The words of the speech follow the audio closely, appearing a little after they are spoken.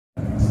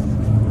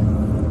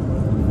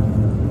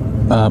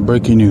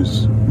Breaking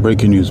news. Mr.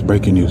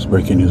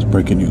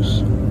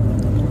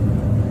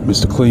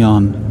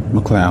 Cleon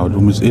McLeod,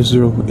 whom is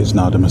Israel, is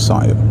now the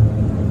Messiah.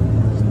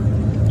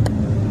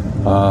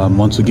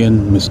 Once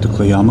again, Mr.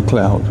 Cleon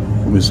McLeod,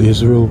 whom is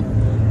Israel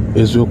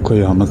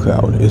Cleon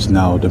McLeod, is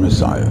now the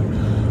Messiah.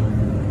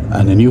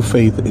 And the new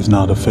faith is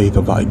now the faith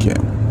of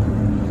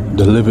ICAM,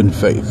 the living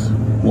faith.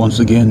 Once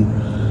again,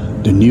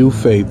 the new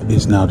faith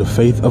is now the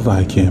faith of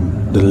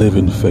ICAM, the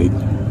living faith.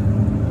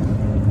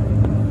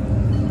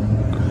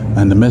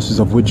 And the message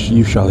of which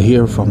you shall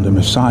hear from the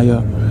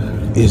Messiah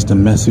is the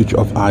message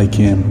of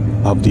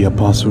ICAM, of the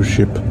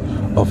apostleship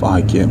of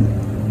ICAM.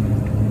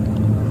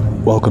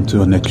 Welcome to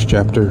the next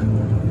chapter.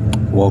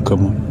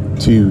 Welcome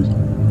to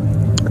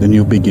the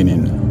new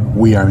beginning.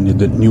 We are in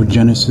the new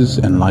Genesis,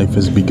 and life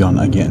has begun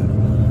again.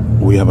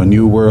 We have a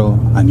new world,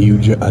 a new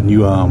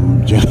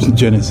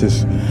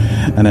Genesis,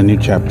 and a new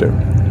chapter.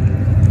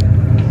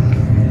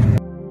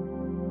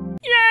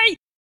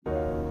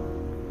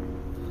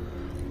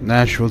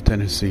 Nashville,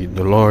 Tennessee,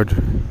 the Lord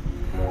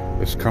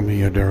is coming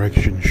your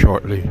direction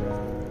shortly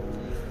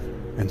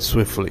and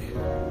swiftly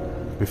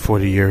before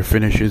the year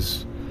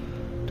finishes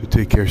to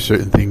take care of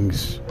certain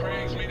things,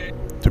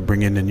 to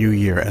bring in the new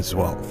year as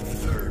well.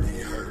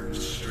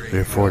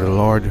 Therefore, the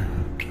Lord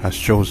has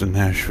chosen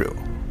Nashville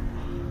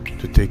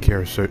to take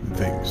care of certain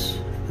things.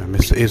 And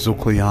Mr. Israel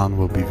Cleon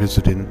will be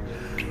visiting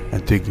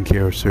and taking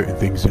care of certain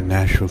things in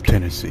Nashville,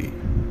 Tennessee,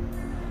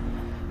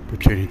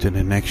 pertaining to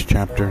the next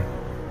chapter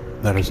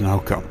that has now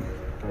come.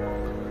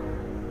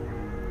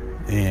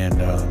 And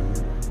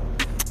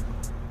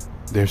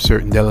there's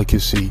certain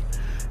delicacy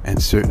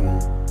and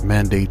certain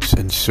mandates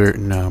and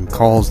certain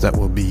calls that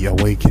will be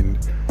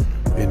awakened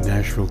in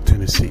Nashville,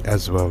 Tennessee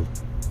as well.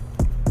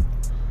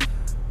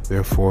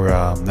 Therefore,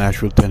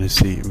 Nashville,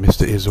 Tennessee,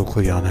 Mr. Israel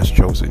Cleon has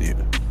chosen you.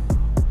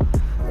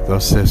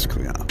 Thus says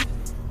Cleon.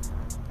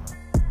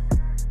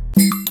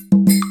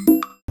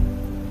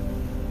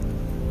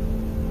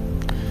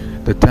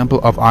 The temple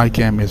of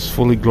ICAM is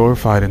fully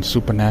glorified and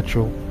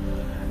supernatural,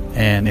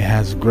 and it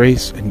has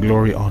grace and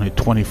glory on it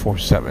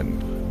 24/7.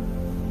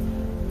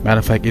 Matter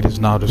of fact, it is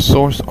now the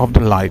source of the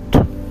light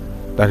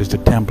that is the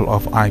temple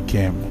of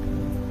ICAM.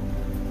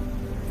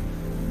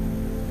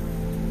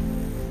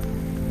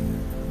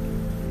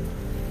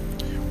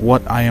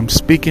 What I am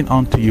speaking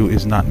unto you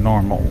is not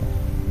normal.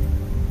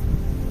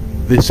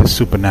 This is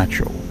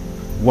supernatural.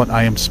 What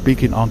I am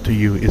speaking unto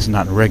you is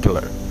not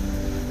regular.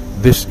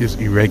 This is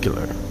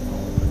irregular.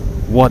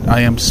 What I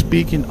am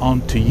speaking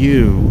unto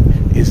you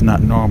is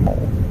not normal.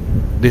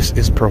 This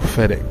is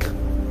prophetic.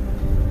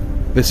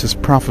 This is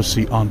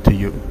prophecy unto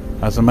you.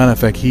 As a matter of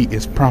fact, he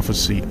is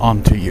prophecy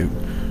unto you.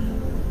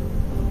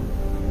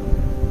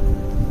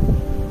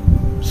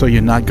 So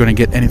you're not going to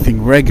get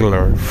anything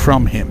regular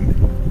from him.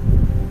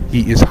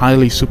 He is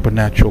highly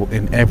supernatural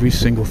in every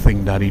single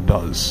thing that he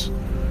does.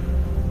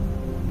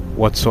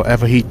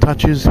 Whatsoever he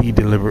touches, he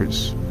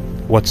delivers.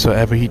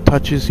 Whatsoever he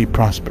touches, he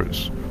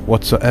prospers.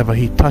 Whatsoever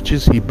he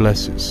touches, he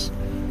blesses.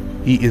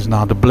 He is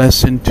now the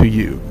blessing to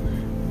you.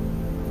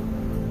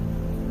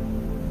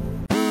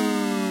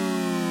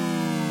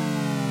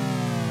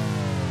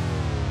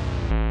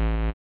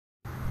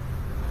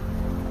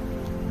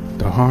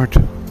 The heart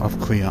of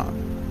Cleon.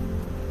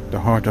 The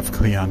heart of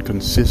Cleon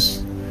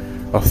consists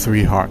of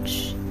three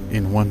hearts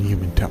in one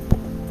human temple.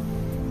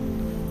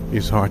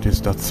 His heart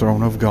is the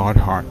throne of God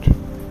heart,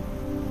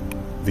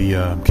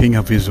 the King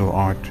of Israel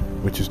heart,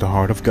 which is the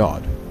heart of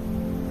God.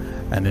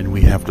 And then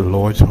we have the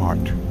Lord's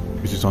heart,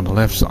 which is on the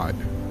left side.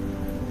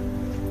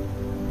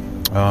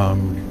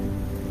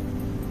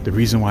 The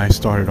reason why I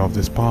started off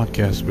this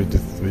podcast with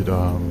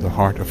the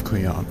heart of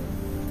Cleon.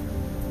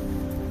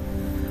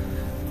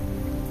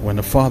 When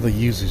the Father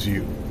uses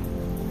you,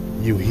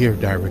 you hear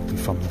directly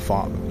from the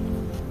Father.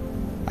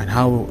 And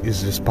how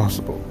is this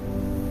possible?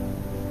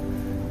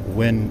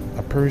 When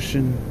a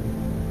person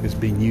is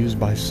being used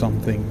by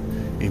something,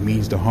 it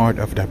means the heart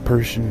of that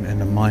person and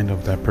the mind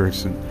of that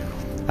person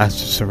has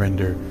to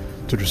surrender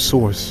to the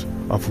source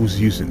of who's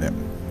using them.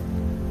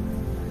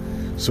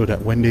 So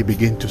that when they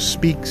begin to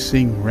speak,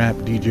 sing, rap,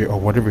 DJ, or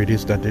whatever it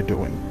is that they're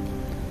doing,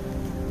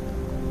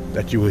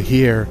 that you will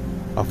hear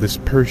of this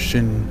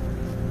person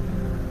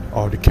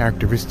or the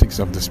characteristics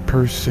of this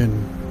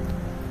person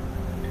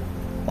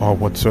or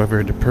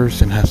whatsoever the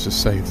person has to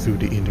say through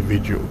the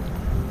individual.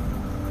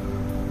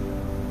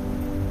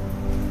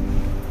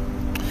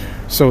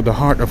 So the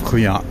heart of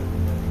Cleon,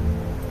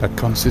 that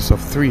consists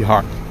of three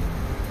hearts,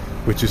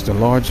 which is the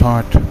Lord's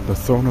heart, the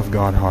throne of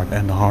God heart,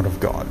 and the heart of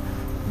God.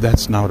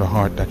 That's now the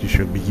heart that you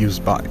should be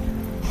used by.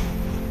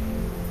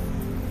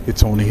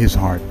 It's only his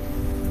heart.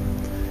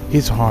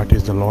 His heart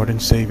is the Lord and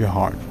Savior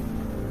heart,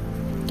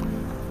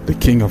 the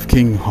King of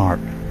King heart,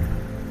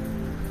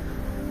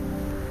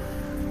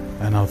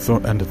 and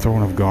the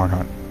throne of God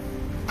heart.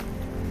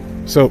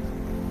 So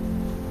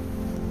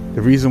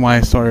the reason why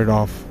I started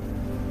off,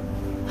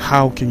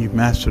 how can you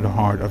master the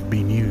heart of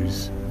being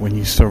used? When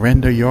you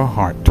surrender your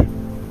heart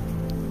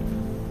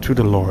to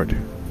the Lord,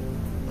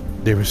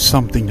 there is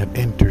something that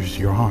enters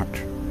your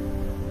heart.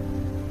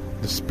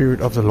 the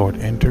Spirit of the Lord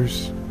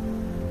enters,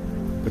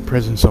 the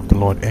presence of the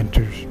Lord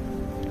enters,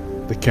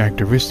 the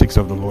characteristics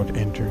of the Lord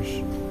enters,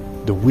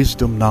 the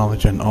wisdom,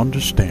 knowledge, and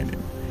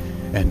understanding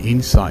and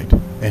insight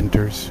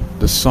enters,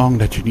 the song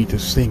that you need to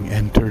sing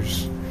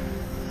enters,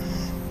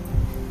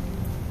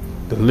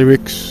 the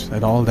lyrics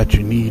and all that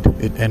you need,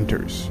 it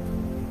enters.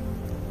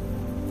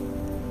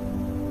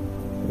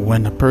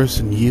 When a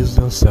person yields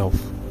themselves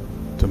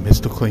to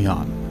Mr.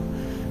 Cleon,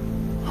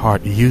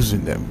 heart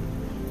using them,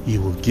 he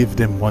will give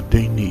them what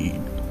they need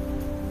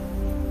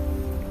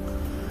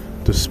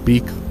to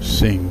speak,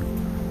 sing,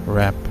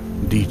 rap,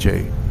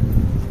 DJ,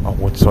 or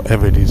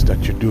whatsoever it is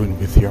that you're doing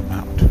with your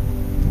mouth.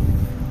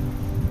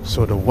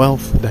 So the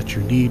wealth that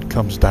you need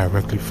comes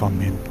directly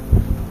from him.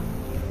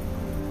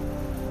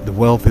 The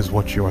wealth is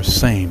what you are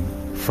saying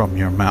from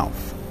your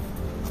mouth,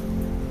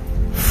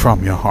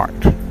 from your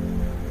heart.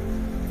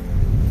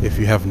 If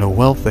you have no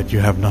wealth, then you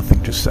have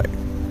nothing to say.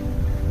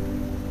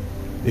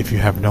 If you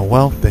have no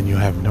wealth, then you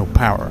have no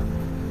power.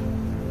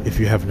 If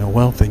you have no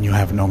wealth, then you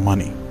have no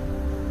money.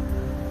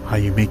 How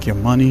you make your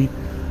money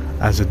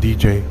as a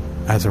DJ,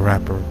 as a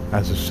rapper,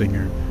 as a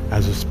singer,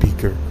 as a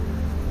speaker,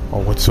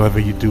 or whatsoever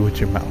you do with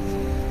your mouth,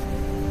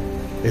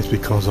 is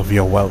because of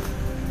your wealth.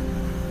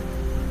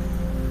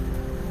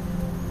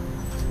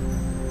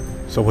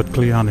 So what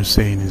Cleon is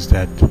saying is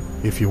that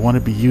if you want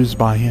to be used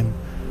by him,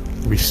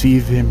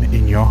 receive him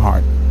in your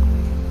heart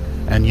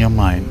and your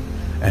mind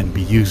and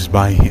be used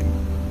by him.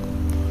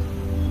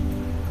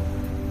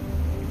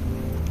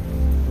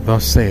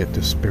 Thus saith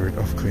the Spirit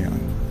of Cleon.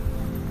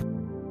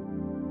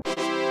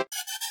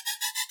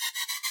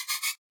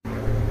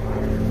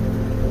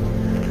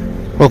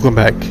 Welcome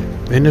back.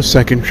 In the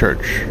second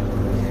church,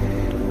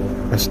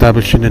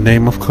 established in the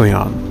name of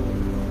Cleon,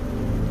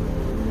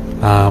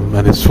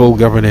 and its full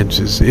governance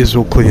is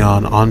Israel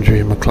Cleon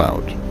Andre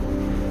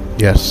McLeod.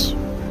 Yes,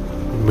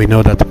 we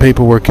know that the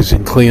paperwork is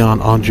in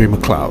Cleon Andre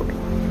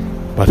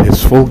McLeod, but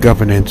his full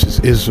governance is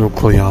Israel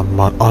Cleon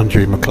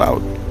Andre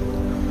McLeod.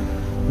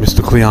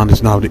 Mr. Cleon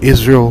is now the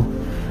Israel,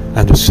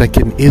 and the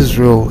second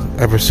Israel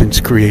ever since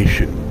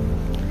creation.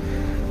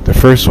 The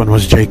first one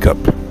was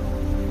Jacob.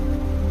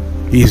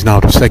 He is now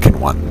the second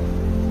one.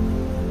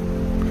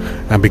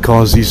 And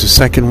because he's the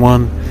second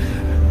one,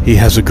 he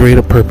has a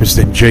greater purpose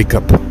than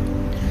Jacob.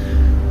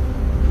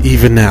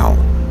 Even now.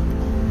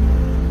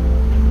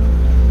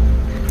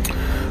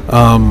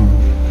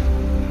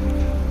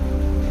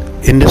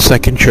 In the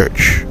second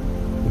church,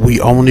 we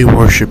only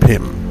worship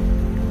him.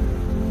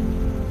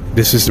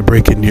 This is the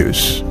breaking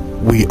news.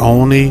 We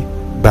only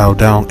bow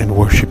down and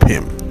worship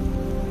him.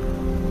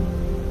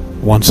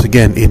 Once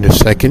again, in the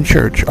second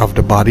church of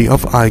the body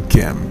of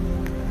ICAM,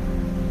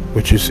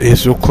 which is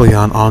Israel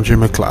Cleon Andre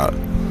McLeod,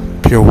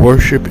 pure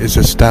worship is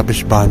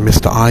established by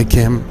Mr.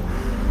 ICAM,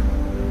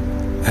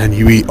 and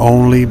we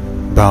only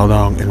bow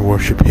down and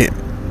worship him.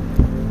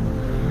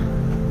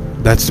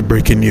 That's the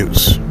breaking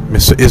news.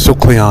 Mr. Israel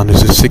Cleon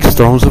is the 6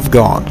 thrones of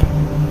God,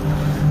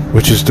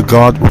 which is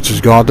God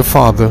the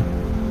Father,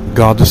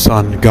 God the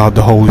Son, God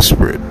the Holy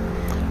Spirit,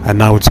 and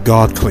now it's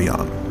God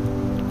Cleon.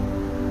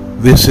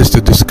 This is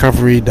the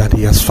discovery that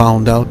he has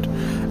found out,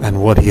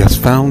 and what he has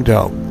found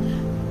out,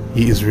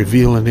 he is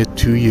revealing it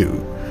to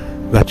you,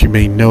 that you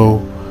may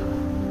know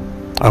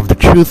of the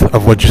truth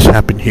of what just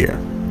happened here.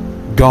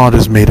 God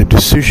has made a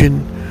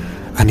decision,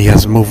 and he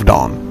has moved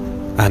on,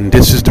 and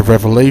this is the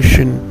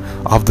revelation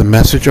of the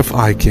message of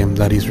ICAM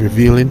that he's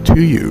revealing to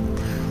you,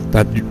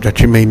 that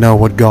you may know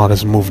what God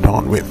has moved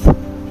on with.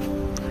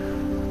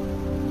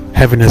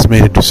 Heaven has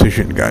made a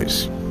decision,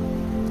 guys.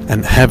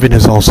 And heaven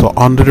is also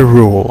under the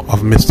rule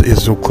of Mr.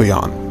 Israel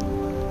Cleon.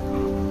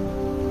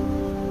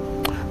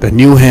 The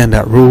new hand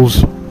that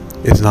rules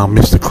is now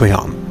Mr.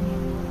 Cleon.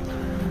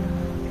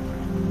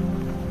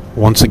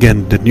 Once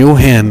again, the new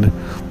hand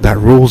that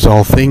rules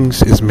all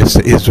things is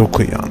Mr. Israel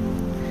Cleon.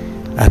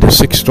 And the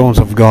 6 thrones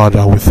of God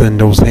are within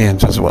those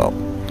hands as well.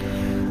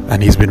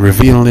 And he's been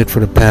revealing it for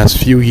the past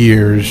few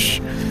years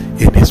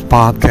in his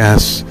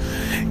podcasts,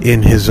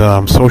 in his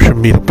social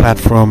media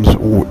platforms,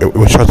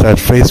 such as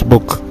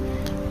Facebook,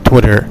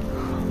 Twitter,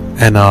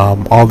 and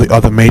all the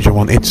other major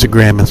ones,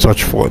 Instagram and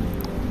such forth.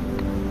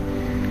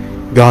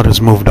 God has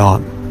moved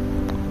on.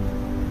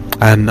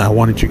 And I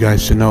wanted you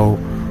guys to know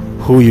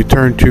who you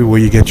turn to, where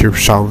you get your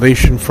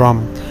salvation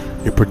from,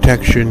 your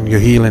protection, your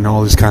healing,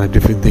 all these kind of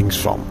different things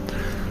from.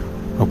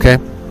 Okay?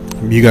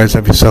 You guys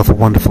have yourself a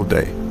wonderful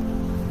day.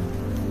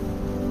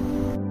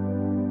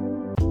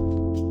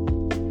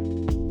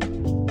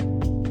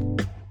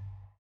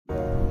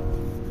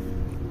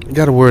 I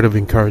got a word of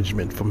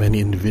encouragement for many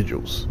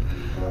individuals.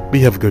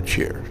 Be of good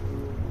cheer.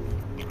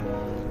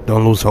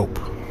 Don't lose hope.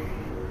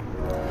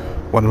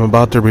 What I'm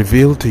about to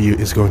reveal to you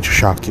is going to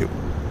shock you.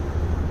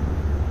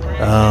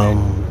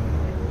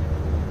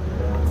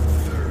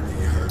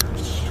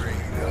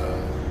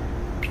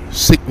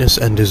 Sickness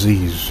and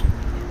disease.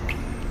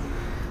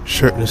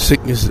 Certain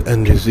sickness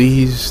and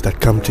disease that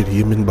come to the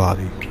human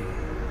body.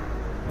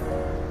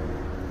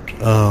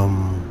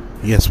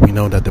 Yes, we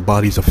know that the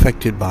body is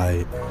affected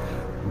by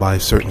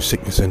certain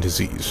sickness and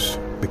disease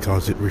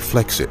because it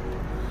reflects it.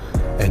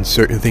 and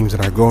certain things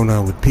that are going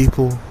on with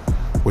people,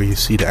 where you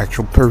see the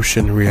actual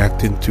person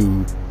reacting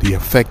to the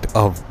effect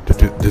of the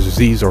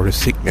disease or the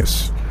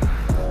sickness,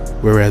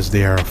 whereas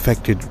they are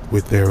affected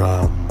with their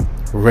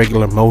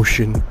regular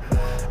motion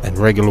and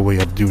regular way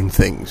of doing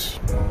things.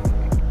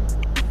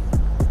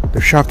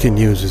 The shocking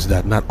news is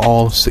that not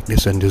all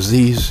sickness and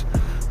disease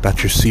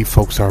that you see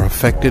folks who are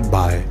affected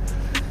by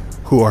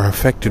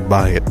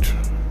it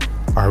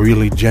are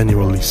really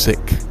genuinely sick.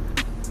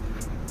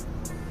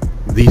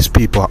 These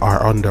people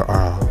are under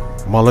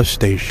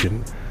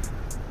molestation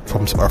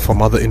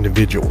from other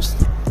individuals,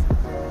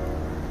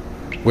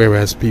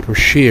 whereas people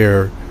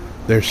share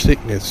their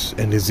sickness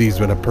and disease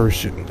with a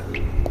person.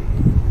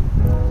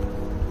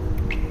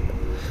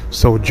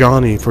 So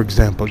Johnny, for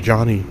example,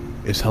 Johnny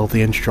is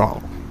healthy and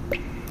strong,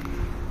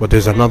 but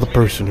there's another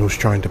person who's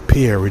trying to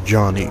pair with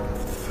Johnny,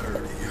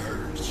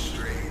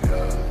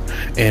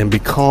 and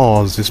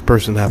because this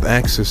person have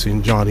access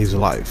in Johnny's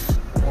life,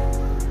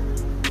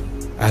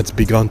 has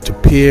begun to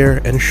pair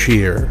and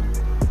share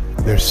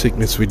their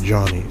sickness with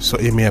Johnny. So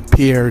it may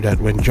appear that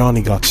when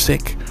Johnny got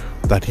sick,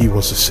 that he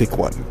was a sick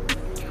one,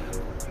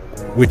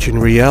 which in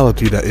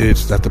reality that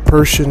is that the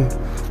person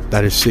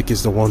that is sick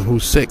is the one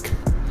who's sick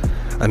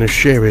and is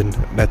sharing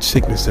that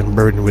sickness and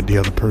burden with the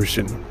other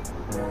person.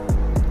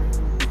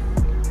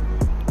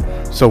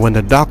 So when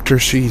the doctor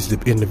sees the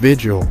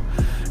individual,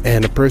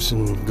 and the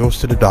person goes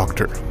to the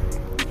doctor,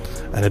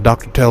 and the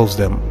doctor tells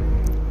them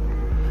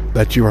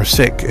that you are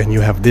sick and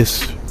you have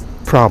this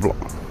problem,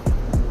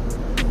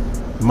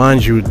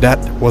 mind you, that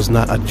was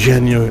not a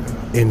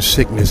genuine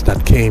sickness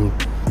that came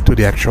to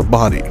the actual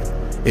body.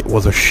 It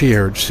was a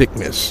shared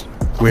sickness,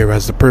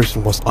 whereas the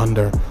person was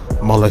under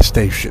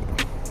molestation.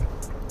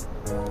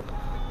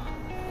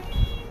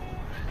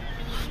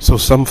 So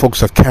some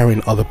folks are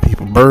carrying other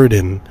people's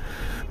burden,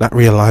 not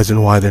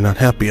realizing why they're not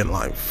happy in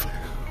life.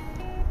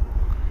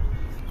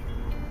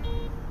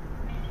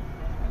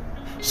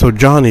 So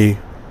Johnny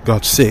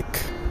got sick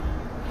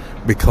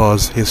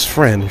because his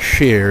friend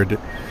shared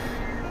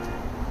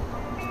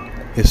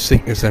his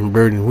sickness and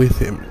burden with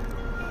him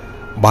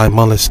by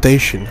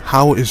molestation.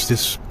 How is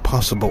this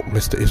possible,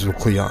 Mr. Israel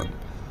Cleon?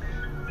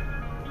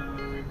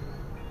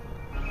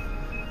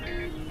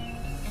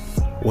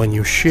 When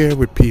you share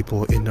with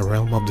people in the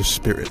realm of the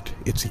spirit,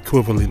 it's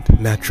equivalent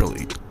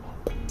naturally.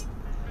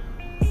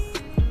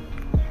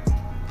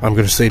 I'm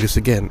going to say this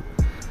again.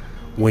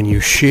 When you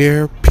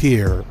share,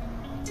 peer,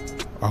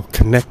 or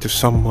connect to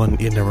someone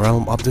in the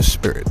realm of the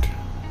spirit,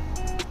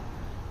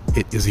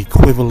 it is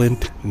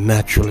equivalent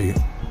naturally.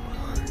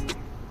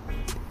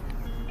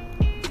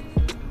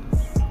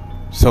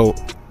 So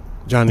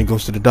Johnny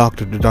goes to the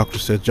doctor. The doctor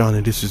says, Johnny,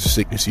 this is the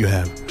sickness you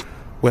have.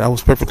 Well, I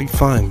was perfectly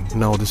fine.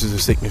 No, this is the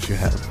sickness you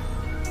have.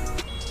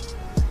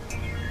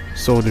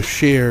 So the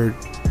shared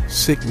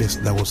sickness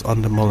that was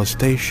under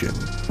molestation,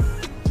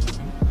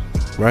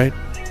 right,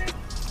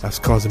 has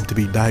caused him to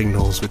be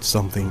diagnosed with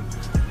something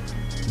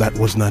that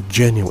was not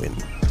genuine.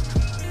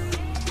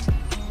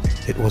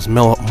 It was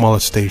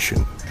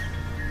molestation.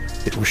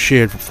 It was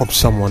shared from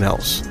someone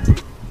else.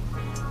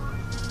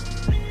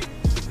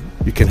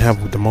 You can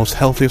have the most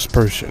healthiest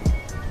person,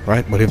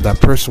 right? But if that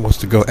person was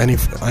to go any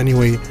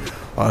way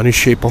or any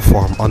shape or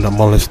form under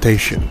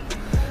molestation,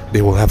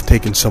 they will have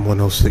taken someone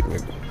else's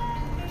sickness.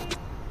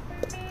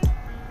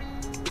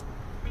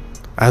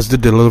 As the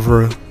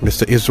deliverer,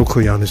 Mr. Israel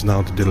Cleon is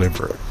now the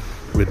deliverer,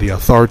 with the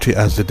authority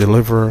as the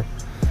deliverer,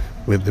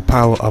 with the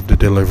power of the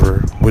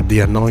deliverer, with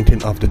the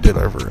anointing of the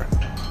deliverer.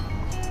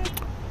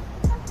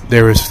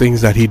 There is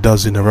things that he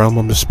does in the realm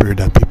of the spirit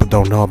that people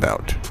don't know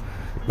about.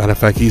 Matter of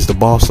fact, he's the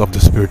boss of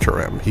the spiritual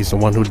realm. He's the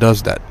one who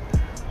does that.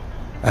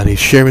 And he's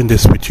sharing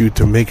this with you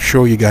to make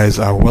sure you guys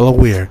are well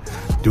aware.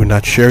 Do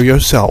not share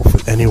yourself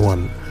with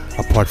anyone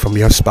apart from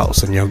your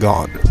spouse and your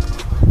God.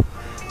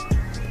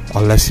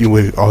 Unless you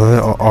will,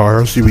 or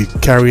else you will be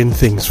carrying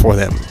things for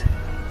them.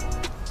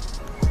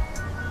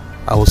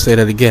 I will say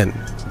that again.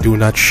 Do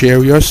not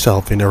share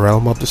yourself in the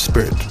realm of the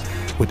spirit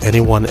with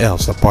anyone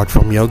else apart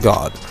from your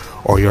God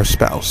or your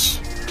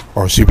spouse,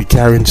 or else you'll be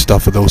carrying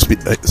stuff for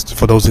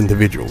those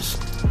individuals.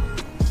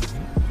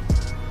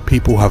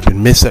 People have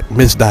been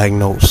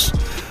misdiagnosed.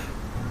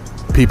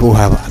 People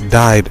have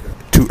died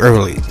too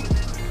early.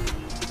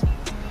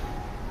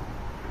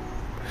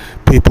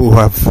 People who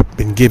have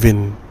been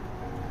given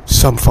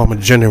some form of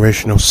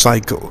generational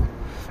cycle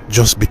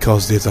just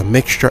because there's a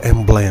mixture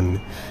and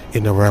blend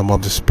in the realm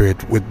of the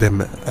spirit with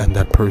them and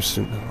that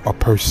person or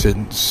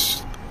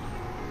persons,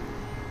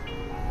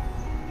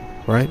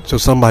 right? So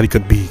somebody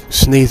could be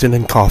sneezing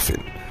and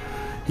coughing,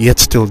 yet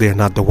still they're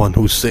not the one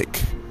who's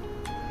sick.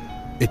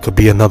 It could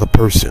be another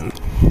person.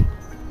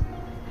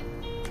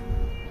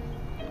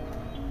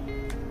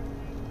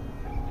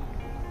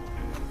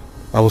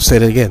 I will say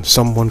that again.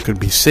 Someone could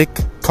be sick,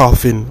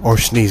 coughing, or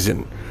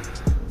sneezing,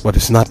 but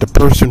it's not the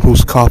person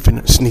who's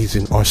coughing,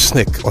 sneezing, or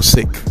sick.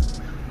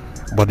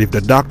 But if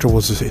the doctor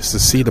was to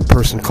see the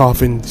person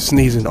coughing,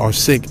 sneezing, or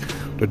sick,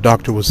 the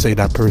doctor would say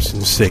that person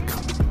is sick.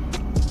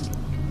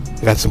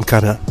 Got some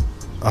kind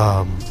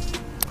of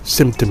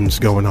symptoms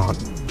going on.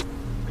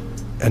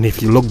 And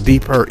if you look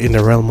deeper in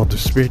the realm of the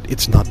spirit,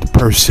 it's not the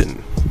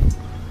person.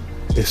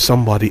 It's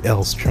somebody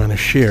else trying to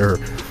share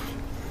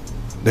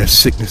their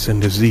sickness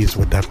and disease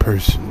with that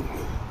person.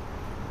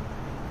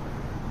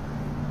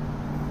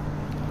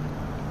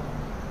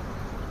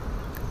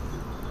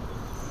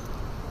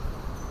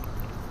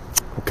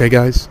 Okay,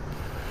 guys,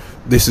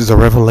 this is a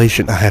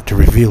revelation I had to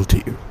reveal to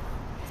you.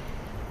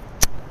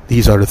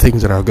 These are the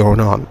things that are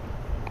going on.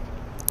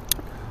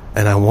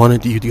 And I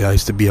wanted you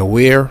guys to be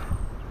aware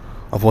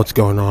of what's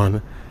going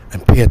on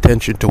and pay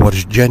attention to what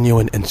is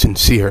genuine and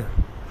sincere.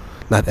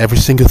 Not every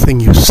single thing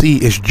you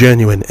see is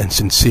genuine and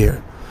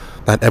sincere.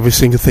 Not every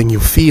single thing you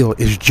feel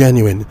is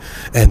genuine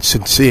and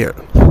sincere.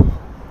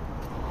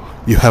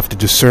 You have to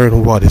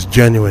discern what is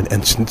genuine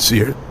and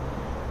sincere.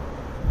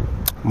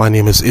 My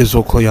name is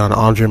Izzo Cleon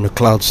Andre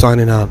McLeod,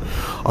 signing out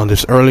on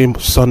this early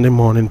Sunday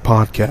morning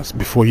podcast.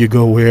 Before you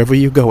go wherever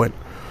you're going,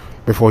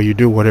 before you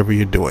do whatever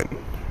you're doing,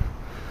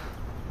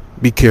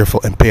 be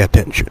careful and pay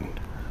attention.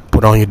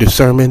 Put on your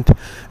discernment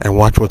and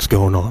watch what's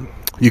going on.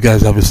 You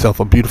guys have yourself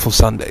a beautiful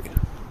Sunday.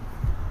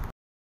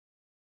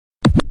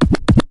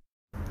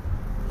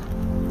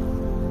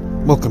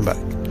 Welcome back.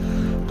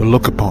 The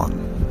Look Upon.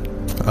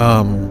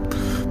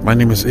 My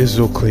name is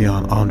Izzo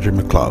Cleon Andre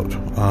McLeod.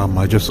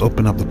 I just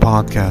opened up the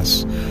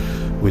podcast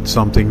with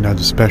something that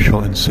is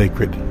special and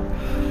sacred.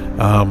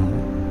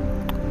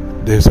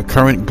 There's a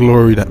current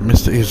glory that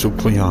Mr. Izzo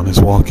Cleon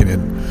is walking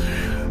in.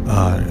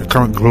 A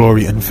current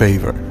glory and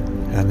favor.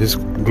 And this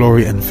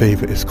glory and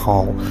favor is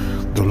called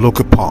the Look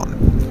Upon.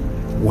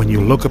 When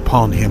you look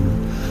upon him,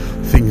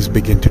 things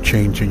begin to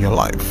change in your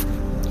life.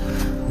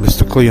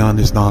 Mr. Cleon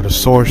is now the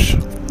source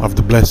of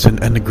the blessing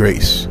and the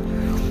grace,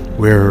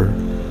 where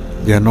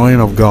the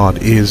anointing of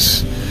God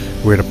is,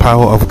 where the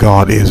power of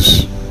God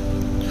is,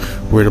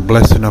 where the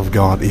blessing of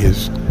God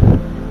is,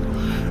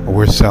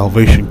 where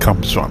salvation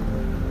comes from.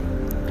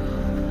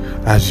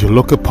 As you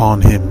look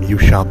upon him, you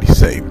shall be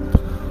saved.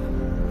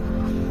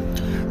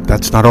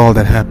 That's not all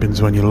that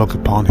happens when you look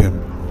upon him.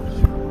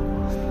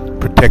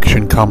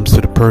 Protection comes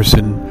to the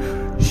person,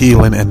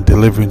 healing and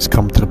deliverance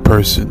come to the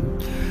person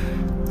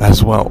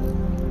as well.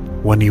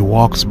 When he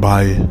walks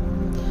by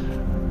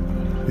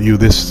you,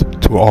 this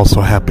too also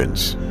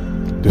happens.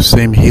 The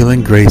same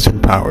healing grace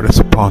and power that's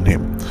upon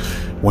him,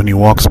 when he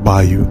walks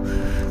by you,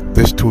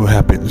 this too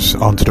happens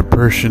unto the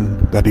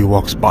person that he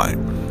walks by.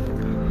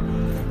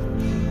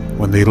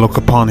 When they look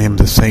upon him,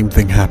 the same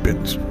thing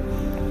happens.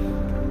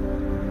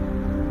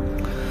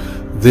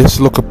 This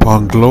look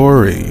upon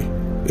glory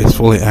is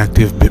fully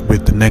active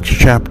with the next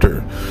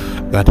chapter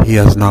that he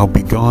has now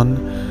begun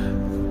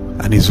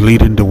and is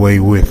leading the way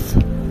with.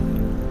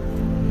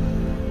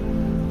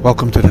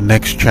 Welcome to the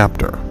next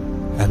chapter,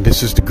 and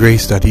this is the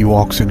grace that he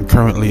walks in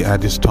currently at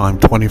this time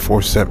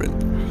 24/7.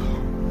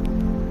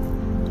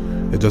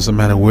 It doesn't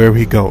matter where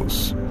he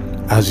goes.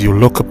 As you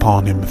look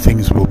upon him,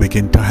 things will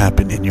begin to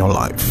happen in your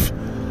life.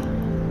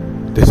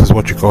 This is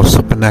what you call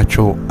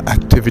supernatural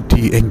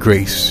activity and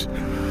grace,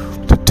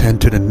 to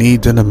tend to the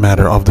needs and the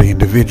matter of the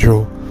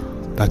individual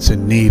that's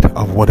in need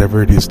of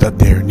whatever it is that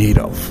they're in need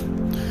of.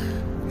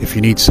 If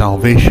you need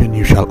salvation,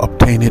 you shall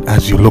obtain it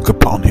as you look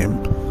upon him.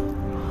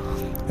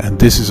 And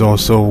this is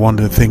also one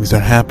of the things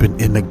that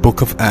happened in the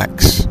book of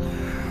Acts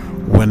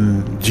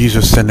when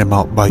Jesus sent them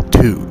out by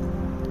two.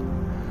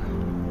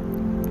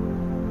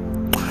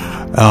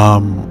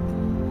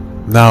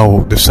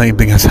 Now the same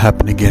thing has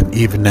happened again,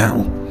 even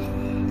now,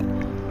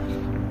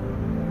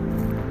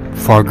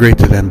 far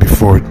greater than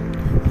before.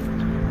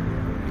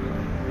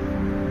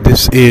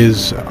 This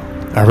is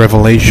a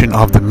revelation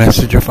of the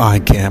message of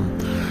ICAM,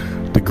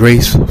 the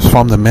grace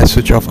from the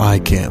message of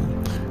ICAM,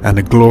 and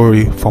the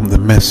glory from the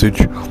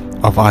message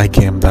of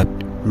ICAM that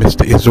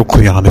Mr. Izzo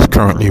Cleon is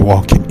currently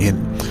walking in,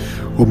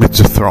 whom it's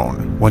a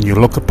throne. When you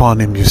look upon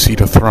him, you see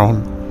the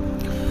throne,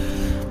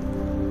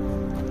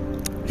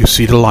 you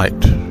see the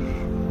light,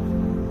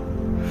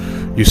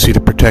 you see the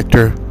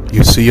protector,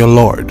 you see your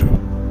Lord,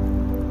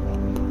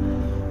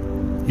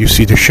 you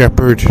see the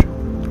shepherd,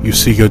 you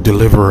see your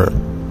deliverer,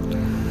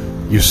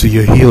 you see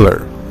your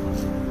healer,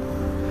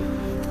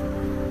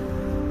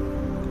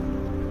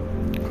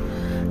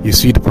 you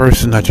see the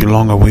person that you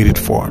long awaited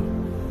for.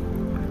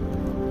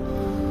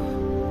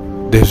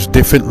 There's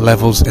different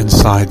levels and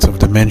sides of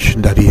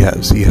dimension that he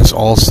has. He has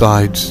all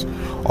sides,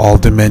 all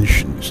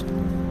dimensions,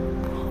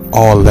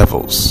 all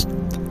levels.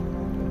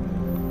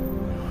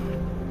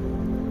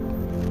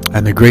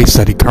 And the grace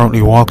that he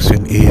currently walks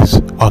in is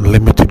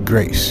unlimited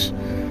grace.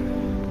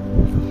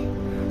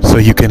 So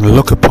you can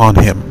look upon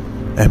him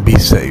and be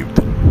saved.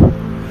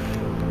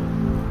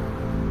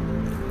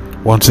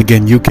 Once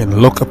again, you can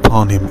look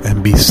upon him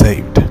and be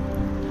saved.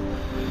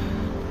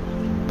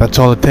 That's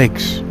all it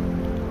takes.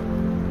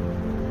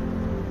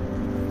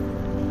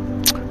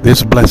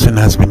 This blessing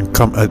has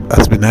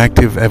been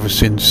active ever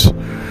since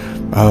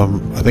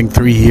I think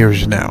 3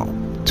 years now,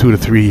 2 to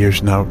 3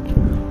 years now.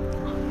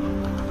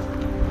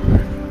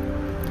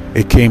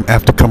 It came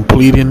after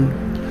completing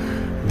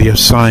the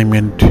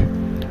assignment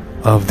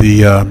of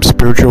the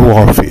spiritual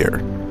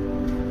warfare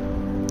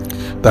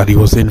that he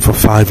was in for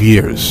 5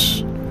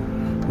 years.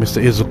 Mr.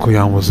 Israel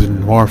Cleon was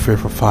in warfare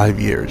for 5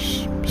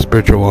 years,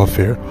 spiritual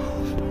warfare.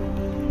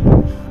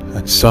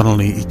 And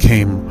suddenly he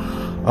came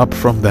up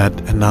from that,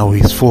 and now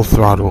he's full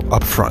throttle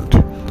up front.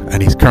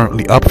 And he's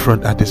currently up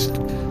front at this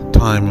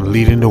time,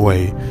 leading the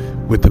way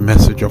with the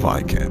message of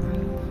ICAM.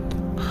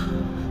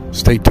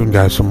 Stay tuned,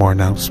 guys, for more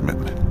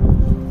announcement.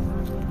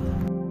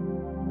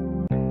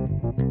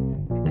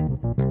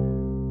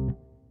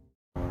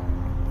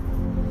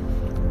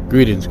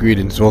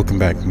 Greetings, welcome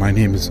back. My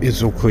name is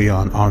Israel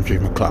Cleon Andre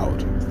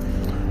McLeod.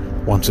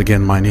 Once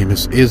again, my name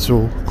is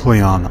Israel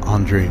Cleon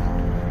Andre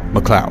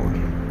McLeod.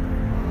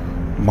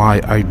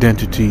 My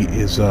identity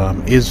is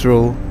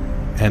Israel,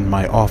 and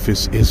my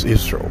office is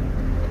Israel.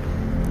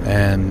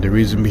 And the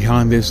reason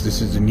behind this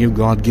is a new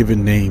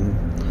God-given name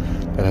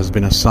that has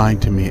been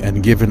assigned to me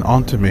and given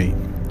unto me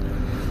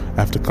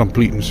after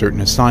completing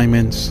certain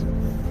assignments.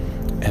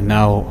 And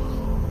now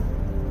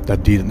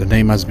that the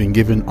name has been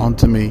given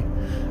unto me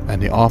and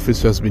the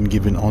office has been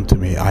given unto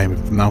me, I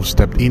have now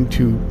stepped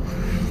into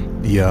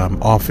the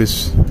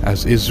office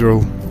as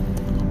Israel,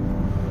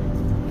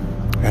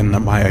 and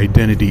my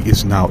identity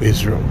is now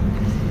Israel.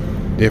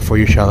 Therefore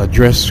you shall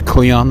address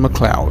Cleon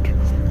McLeod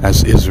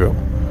as Israel,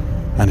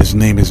 and his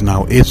name is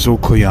now Israel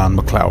Cleon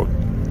McLeod.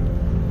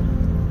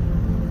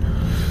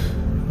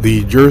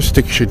 The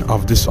jurisdiction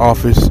of this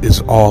office is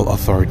all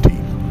authority.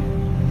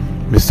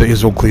 Mr.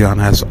 Israel Cleon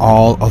has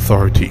all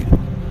authority,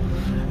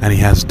 and he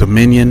has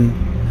dominion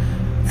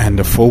and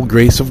the full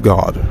grace of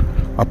God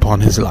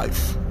upon his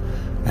life,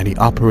 and he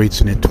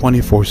operates in it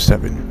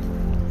 24/7.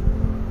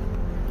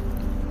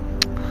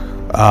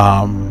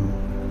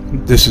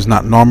 This is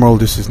not normal.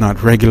 This is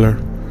not regular.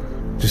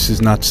 This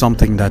is not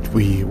something that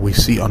we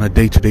see on a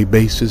day-to-day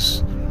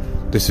basis.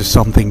 This is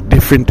something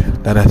different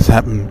that has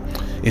happened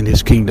in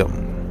his kingdom.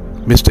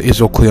 Mr.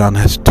 Israel Cleon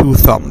has 2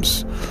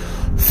 thumbs.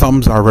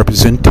 Thumbs are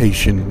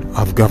representation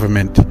of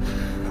government,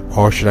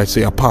 or should I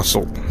say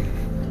apostle.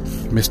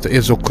 Mr.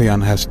 Israel Cleon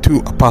has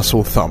 2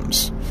 apostle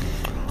thumbs.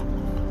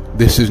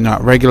 This is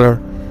not regular.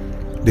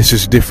 This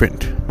is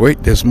different.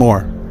 Wait, there's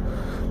more.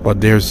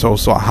 But there's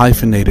also a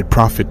hyphenated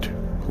prophet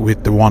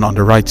with the one on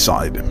the right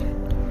side.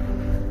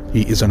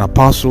 He is an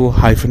apostle,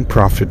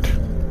 prophet,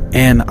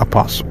 and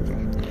apostle.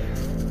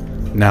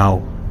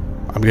 Now,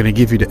 I'm going to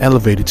give you the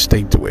elevated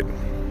state to it.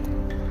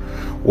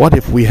 What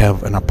if we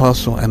have an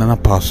apostle and an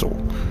apostle?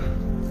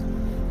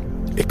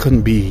 It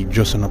couldn't be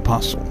just an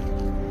apostle.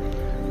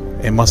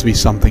 It must be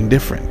something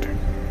different.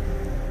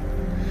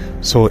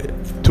 So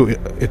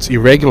it's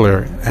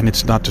irregular, and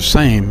it's not the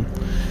same,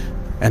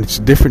 and it's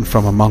different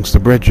from amongst the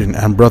brethren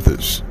and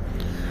brothers,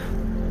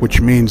 which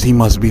means he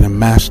must be the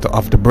master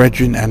of the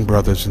brethren and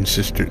brothers and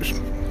sisters,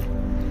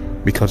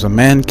 because a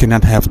man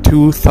cannot have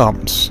 2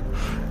 thumbs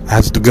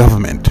as the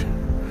government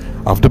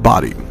of the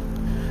body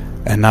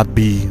and not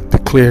be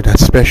declared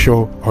as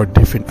special or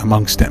different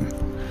amongst them.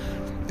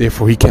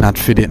 Therefore he cannot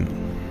fit in.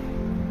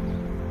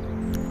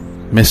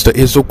 Mr.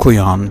 Israel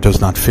Cleon does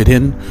not fit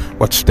in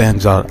what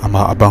stands out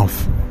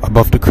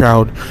above the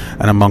crowd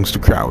and amongst the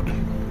crowd,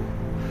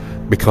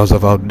 because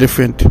of how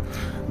different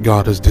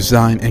God has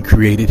designed and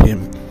created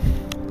him.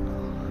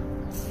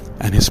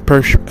 And his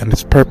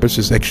purpose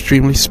is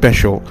extremely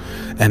special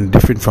and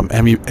different from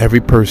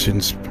every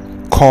person's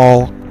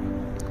call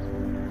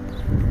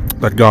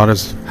that God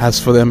has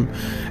for them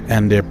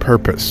and their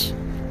purpose.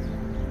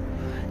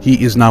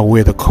 He is now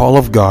where the call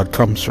of God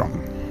comes from.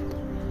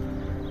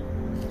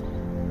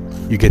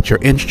 You get your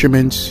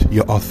instruments,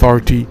 your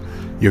authority,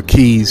 your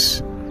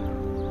keys,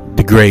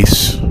 the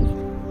grace,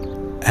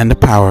 and the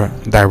power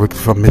directly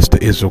from Mr.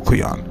 Israel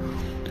Cleon.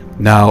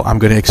 Now I'm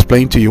going to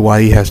explain to you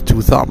why he has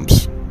 2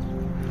 thumbs.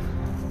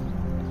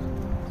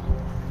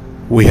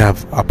 We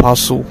have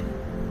apostle,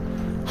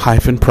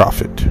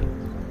 prophet.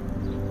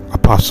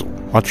 Apostle.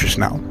 Watch this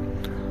now.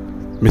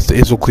 Mr.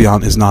 Israel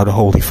Cleon is now the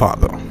Holy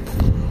Father.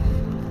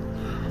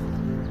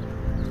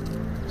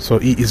 So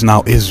he is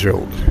now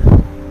Israel.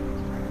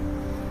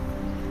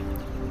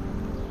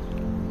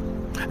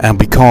 And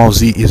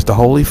because he is the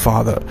Holy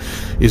Father,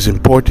 his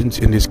importance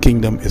in his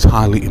kingdom is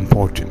highly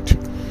important.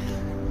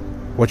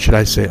 What should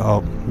I say?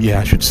 Oh, yeah,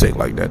 I should say it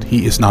like that.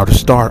 He is now the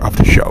star of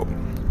the show.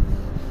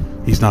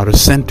 He's now the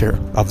center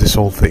of this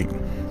whole thing.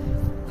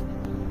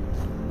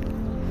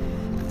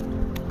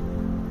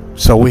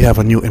 So we have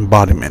a new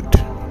embodiment.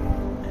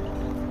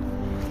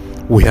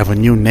 We have a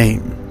new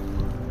name.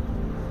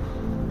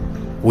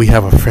 We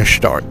have a fresh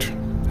start.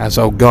 As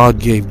how God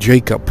gave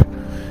Jacob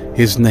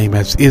his name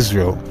as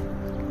Israel,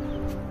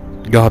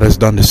 God has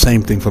done the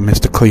same thing for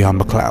Mr. Cleon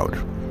McLeod.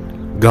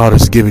 God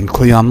has given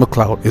Cleon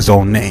McLeod his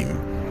own name.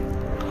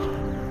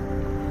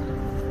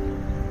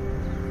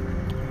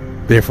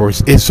 Therefore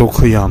it's Israel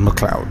Cleon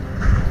McLeod.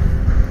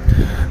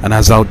 And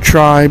as our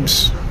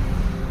tribes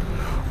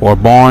were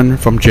born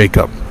from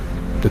Jacob,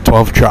 the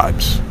 12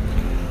 tribes,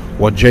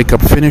 what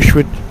Jacob finished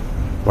with,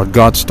 what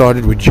God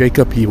started with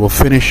Jacob, he will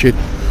finish it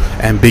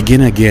and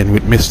begin again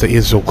with Mr.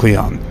 Israel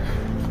Cleon.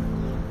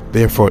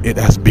 Therefore it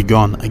has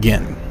begun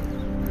again.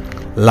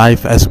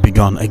 Life has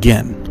begun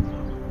again.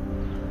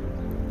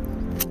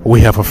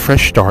 We have a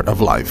fresh start of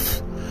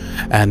life,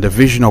 and the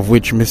vision of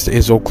which Mr.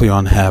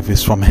 Izokleon have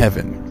is from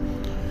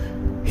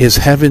heaven. His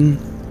heaven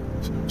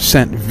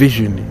sent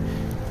vision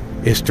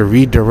is to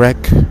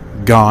redirect,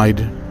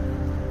 guide,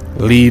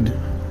 lead,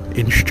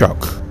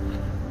 instruct,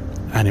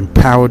 and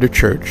empower the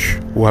church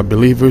who are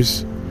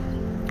believers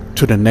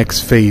to the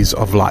next phase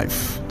of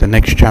life, the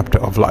next chapter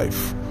of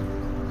life.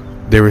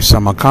 There is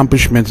some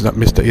accomplishments that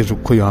Mr.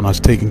 Izokleon has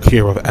taken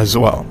care of as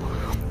well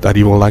that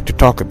he would like to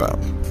talk about.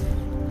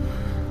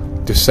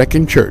 The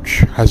second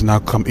church has now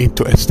come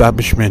into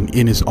establishment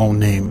in his own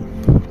name.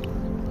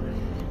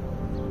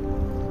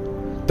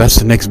 That's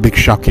the next big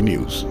shocking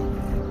news.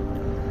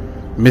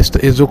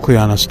 Mr.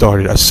 Izokleon has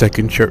started a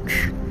second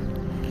church,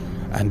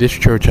 and this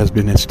church has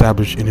been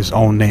established in his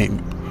own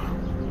name.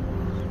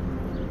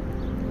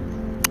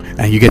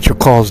 And you get your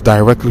calls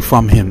directly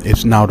from him.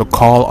 It's now the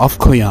call of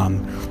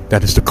Cleon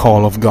that is the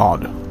call of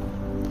God.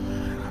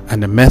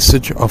 And the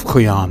message of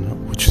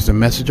Cleon, which is the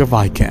message of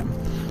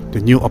ICAM, the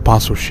new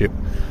apostleship,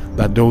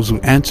 that those who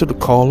answer the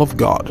call of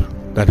God,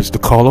 that is the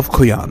call of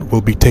Cleon,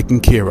 will be taken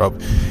care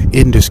of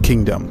in this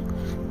kingdom.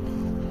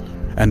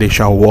 And they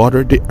shall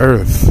water the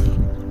earth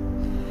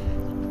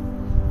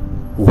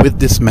with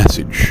this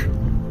message.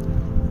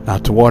 Now,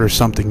 to water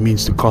something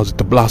means to cause it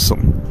to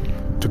blossom,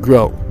 to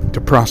grow,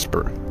 to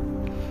prosper.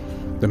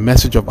 The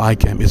message of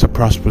ICAM is a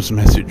prosperous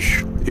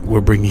message. It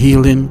will bring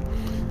healing,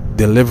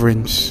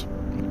 deliverance,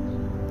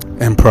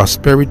 and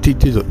prosperity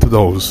to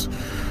those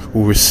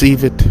who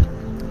receive it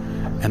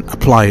and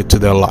apply it to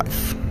their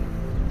life.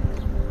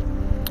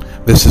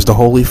 This is the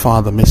Holy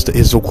Father, Mr.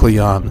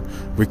 Izokleon,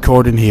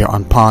 recording here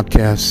on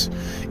podcasts,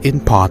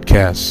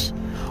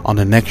 on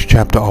the next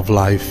chapter of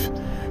life,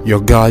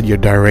 your guide, your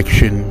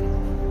direction,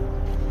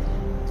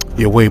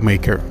 your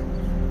waymaker,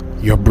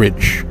 your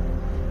bridge,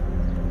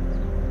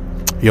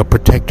 your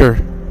protector,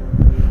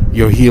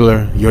 your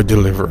healer, your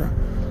deliverer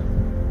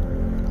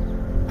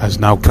has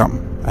now come,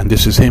 and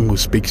this is him who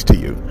speaks to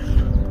you.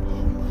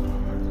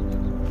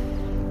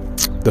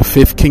 The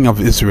fifth king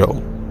of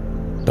Israel,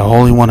 the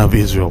Holy One of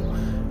Israel,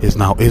 is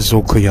now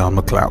Izokleon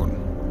McLeod.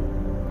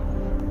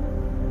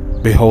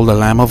 Behold, the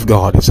Lamb of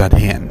God is at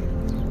hand,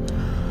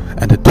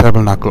 and the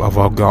tabernacle of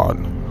our God.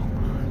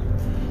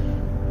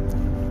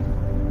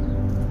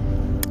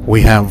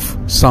 We have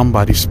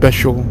somebody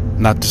special,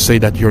 not to say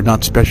that you're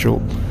not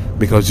special,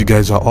 because you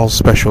guys are all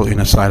special in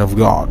the sight of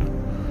God.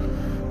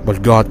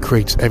 But God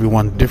creates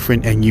everyone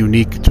different and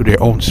unique to their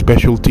own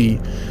specialty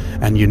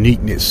and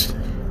uniqueness.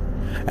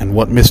 And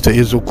what Mr.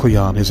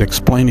 Izokleon is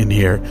explaining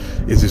here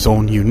is his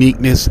own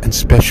uniqueness and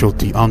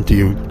specialty unto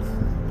you.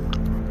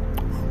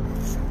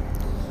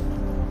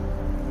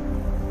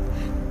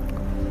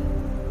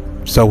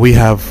 So we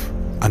have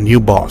a new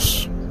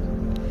boss.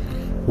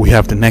 We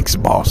have the next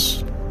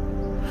boss.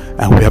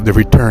 And we have the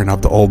return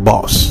of the old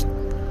boss.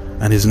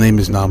 And his name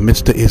is now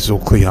Mr.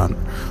 Izokleon.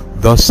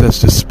 Thus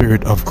says the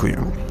Spirit of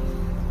Cleon.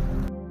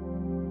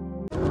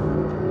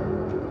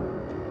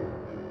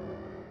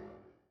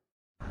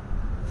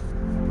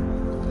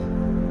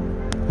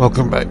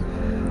 Welcome back.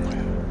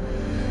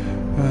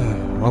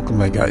 Welcome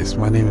back, guys.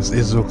 My name is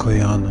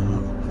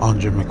Izokleon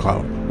Andre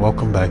McLeod.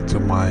 Welcome back to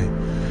my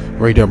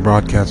radio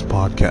broadcast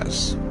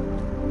podcast.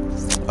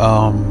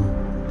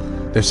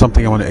 There's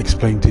something I want to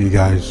explain to you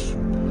guys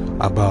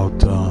about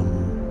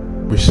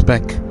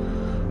respect,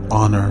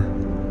 honor,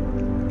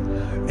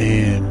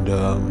 and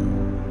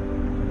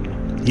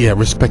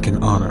respect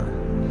and honor.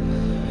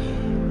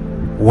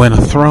 When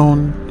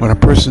a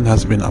person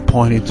has been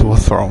appointed to a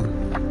throne,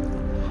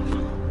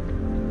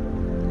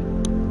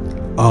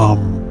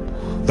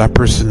 that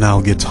person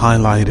now gets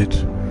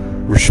highlighted,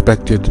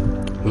 respected,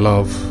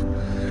 loved,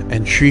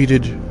 and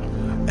treated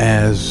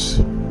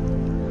as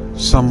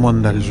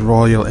someone that is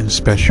royal and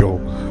special,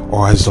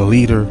 or as a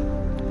leader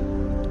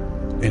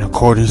in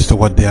accordance to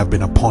what they have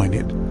been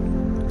appointed,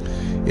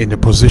 in the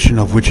position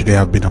of which they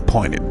have been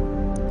appointed.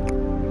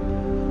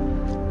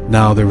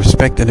 Now, the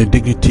respect and the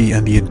dignity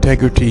and the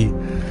integrity,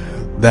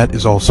 that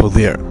is also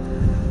there.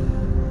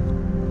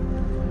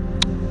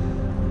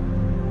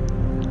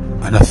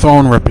 And a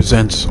throne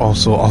represents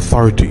also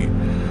authority,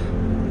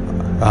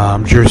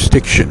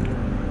 jurisdiction,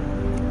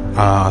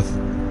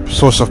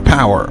 source of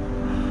power,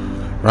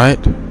 right?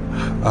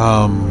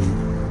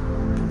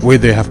 Where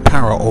they have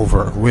power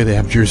over, where they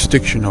have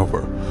jurisdiction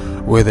over,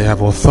 where they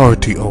have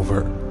authority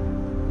over.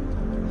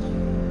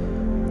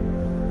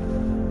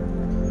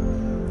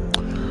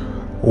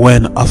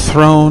 When a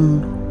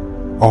throne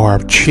or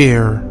a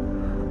chair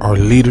or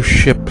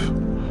leadership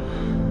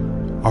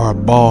or a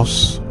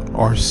boss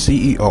or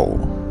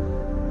CEO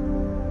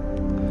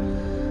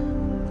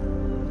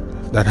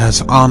that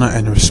has honor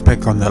and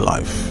respect on their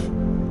life,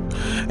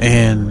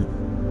 and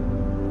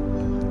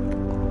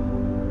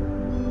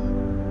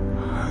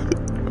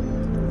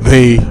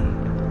they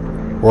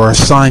were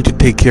assigned to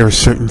take care of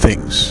certain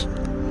things,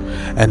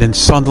 and then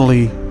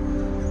suddenly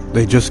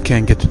they just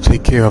can't get to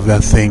take care of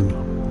that thing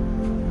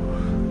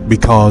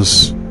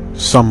because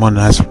someone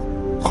has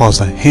caused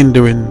a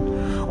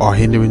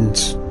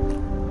hindrance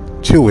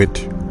to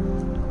it,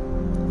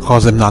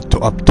 cause them not to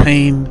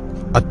attain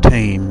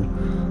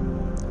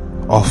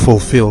or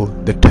fulfill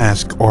the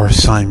task or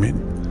assignment.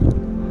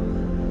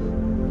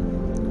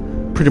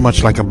 Pretty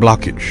much like a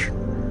blockage.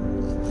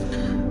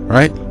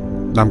 Right?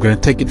 Now I'm going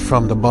to take it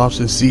from the boss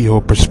and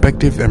CEO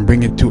perspective and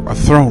bring it to a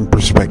throne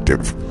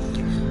perspective.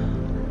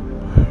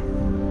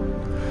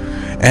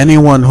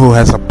 Anyone who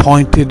has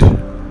appointed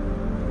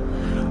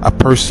a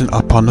person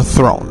upon the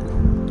throne,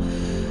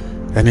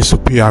 any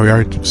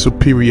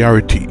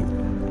superiority,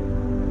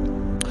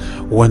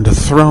 when the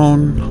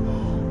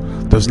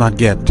throne does not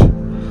get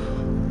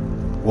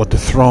what the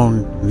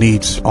throne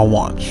needs or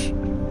wants,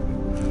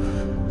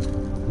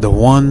 the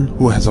one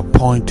who has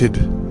appointed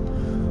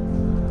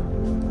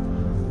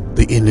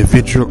the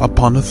individual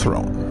upon the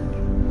throne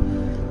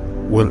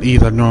will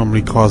either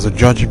normally cause a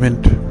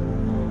judgment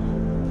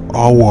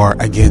or war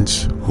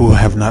against who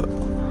have not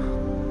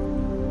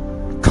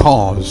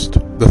caused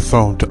the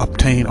throne to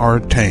obtain or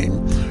attain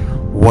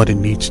what it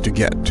needs to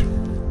get.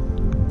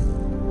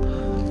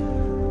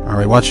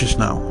 Alright, watch this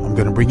now. I'm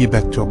going to bring you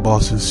back to a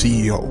boss and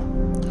CEO.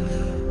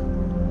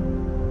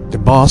 The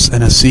boss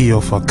and a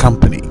CEO for a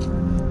company.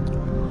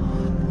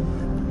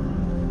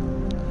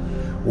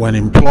 When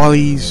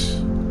employees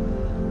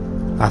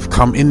have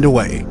come in the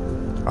way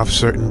of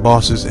certain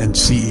bosses and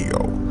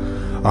CEO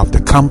of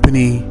the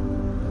company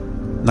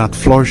not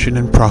flourishing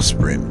and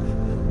prospering,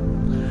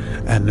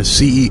 and the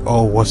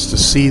CEO was to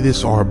see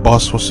this, or a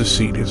boss was to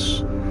see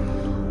this,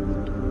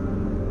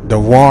 the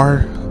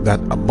war that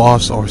a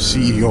boss or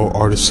CEO,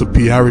 or the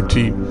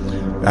superiority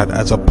that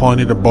has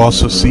appointed a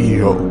boss or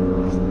CEO,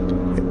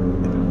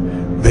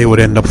 they would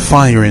end up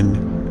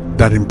firing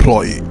that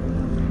employee.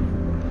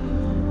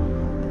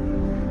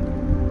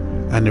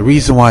 And the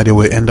reason why they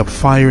would end up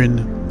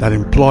firing that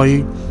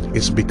employee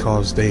is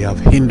because they have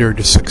hindered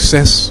the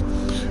success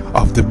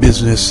of the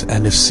business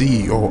and the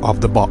CEO of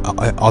the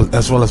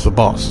as well as the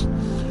boss.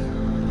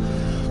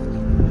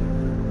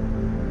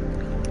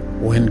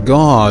 When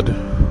God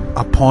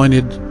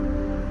appointed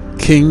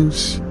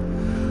kings,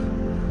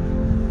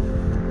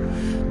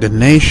 the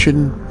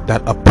nation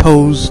that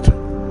opposed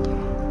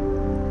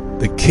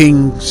the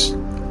kings,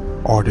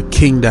 or the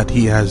king that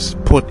he has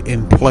put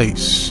in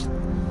place,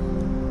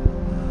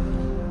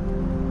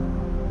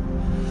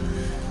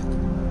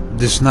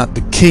 it's not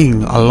the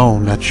king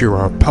alone that you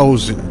are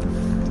opposing.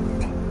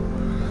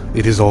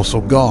 It is also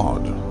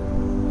God.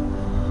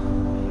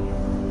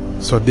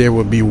 So there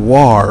will be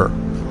war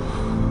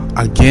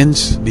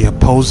against the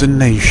opposing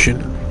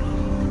nation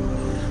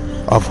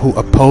of who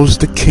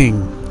opposed the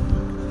king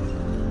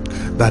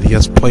that he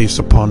has placed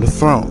upon the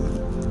throne.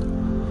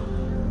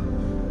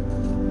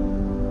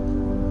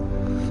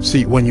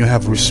 See, when you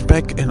have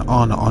respect and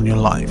honor on your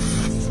life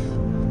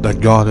that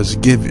God has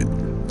given,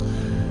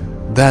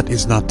 that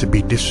is not to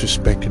be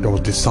disrespected or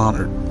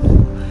dishonored,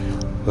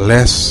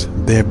 lest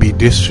there be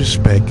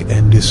disrespect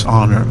and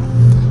dishonor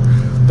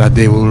that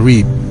they will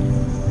reap.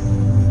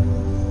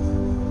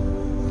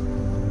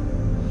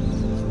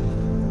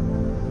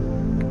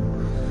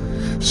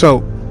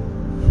 So,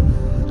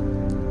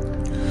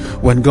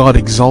 when God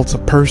exalts a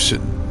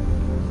person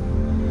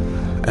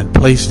and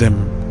places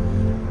them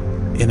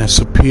in a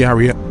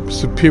superior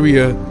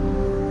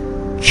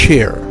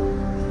chair,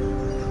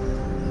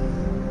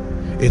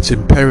 it's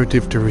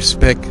imperative to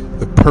respect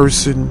the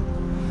person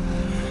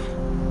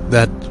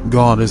that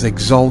God has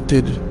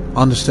exalted.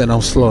 Understand how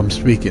slow I'm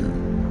speaking.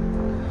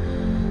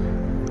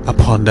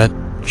 Upon that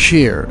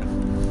chair.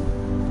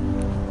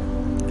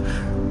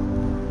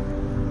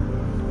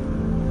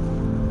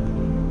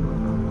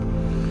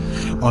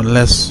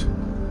 Unless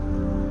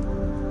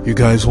you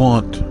guys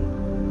want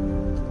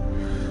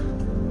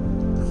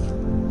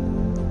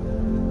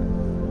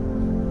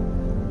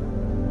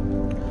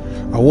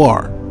a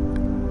war.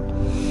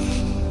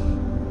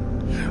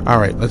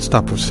 Alright, let's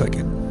stop for a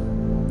second.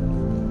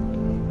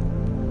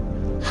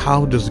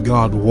 How does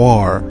God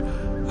war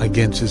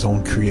against his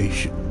own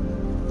creation?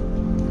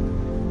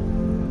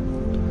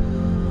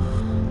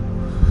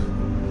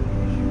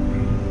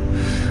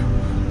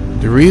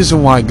 The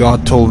reason why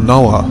God told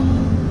Noah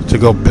to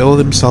go build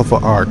himself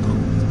an ark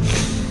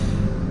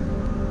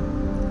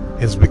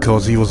is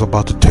because he was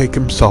about to take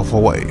himself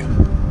away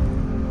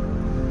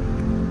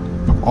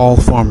from all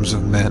forms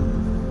of men.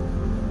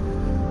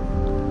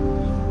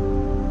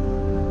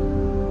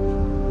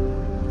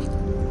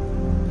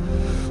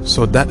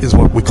 So that is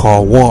what we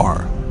call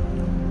war.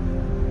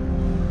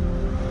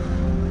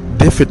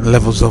 Different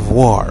levels of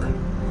war.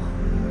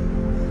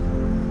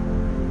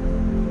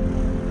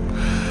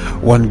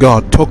 When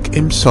God took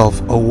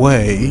himself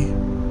away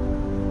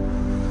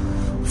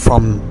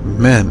from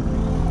men,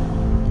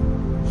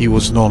 he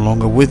was no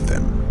longer with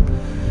them.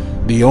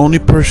 The only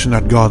person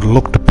that God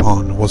looked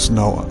upon was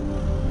Noah.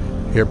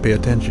 Here, pay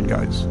attention,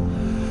 guys.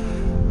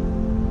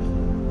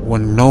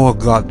 When Noah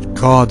got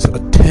God's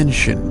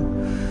attention,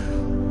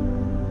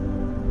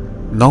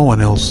 no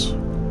one else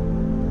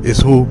is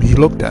who he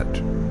looked at.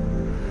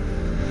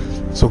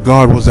 So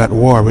God was at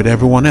war with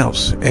everyone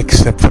else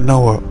except for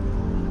Noah.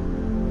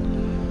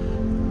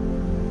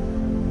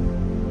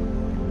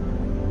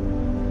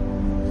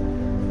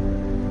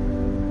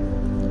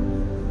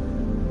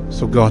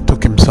 So God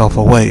took himself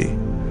away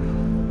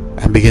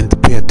and began to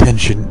pay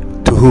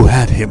attention to who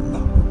had him.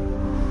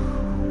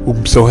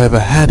 Whomsoever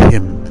had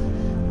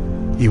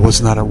him, he was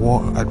not at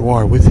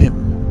war with him.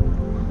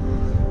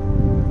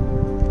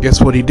 Guess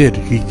what he did?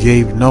 He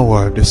gave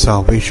Noah the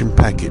salvation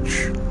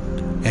package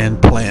and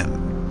plan.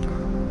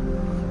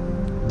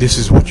 This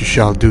is what you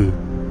shall do,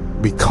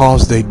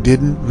 because they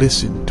didn't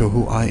listen to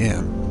who I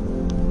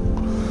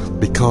am,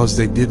 because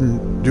they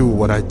didn't do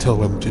what I tell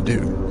them to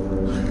do.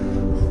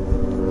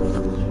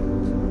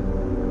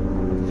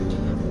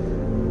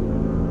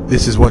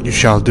 This is what you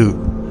shall do.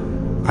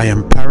 I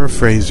am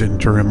paraphrasing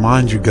to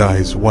remind you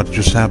guys what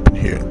just happened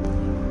here.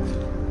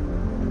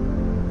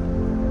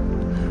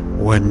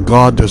 When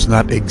God does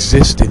not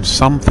exist in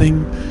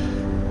something,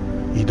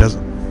 he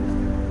doesn't.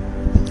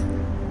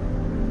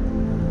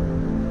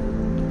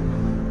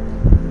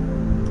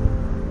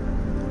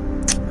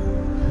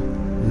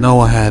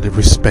 Noah had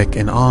respect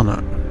and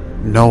honor.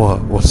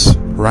 Noah was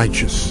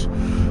righteous.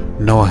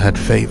 Noah had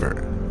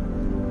favor.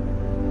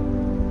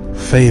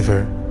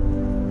 Favor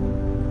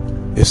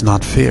is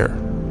not fear,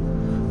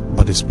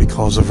 but it's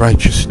because of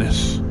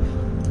righteousness.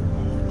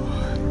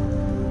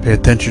 Pay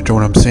attention to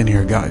what I'm saying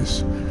here,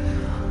 guys.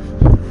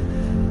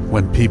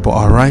 When people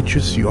are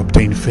righteous, you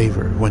obtain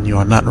favor. When you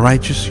are not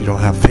righteous, you don't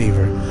have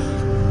favor.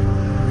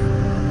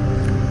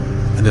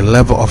 And the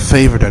level of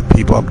favor that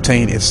people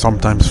obtain is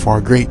sometimes far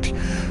great.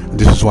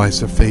 This is why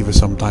it's a favor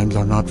sometimes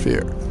are not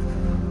fear.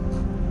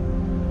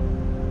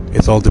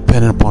 It's all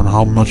dependent upon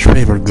how much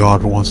favor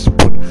God wants to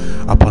put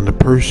upon the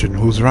person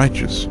who's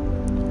righteous.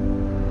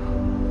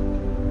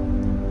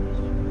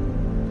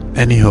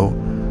 Anyhow,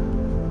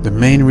 the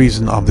main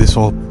reason of this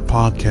whole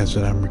podcast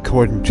that I'm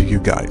recording to you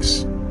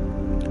guys: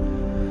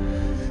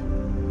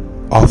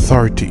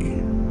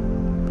 authority.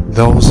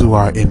 Those who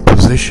are in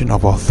position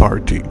of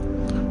authority,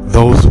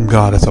 those whom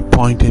God has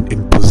appointed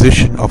in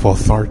position of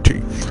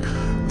authority,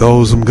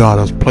 those whom God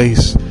has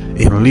placed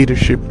in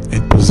leadership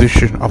in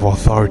position of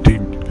authority.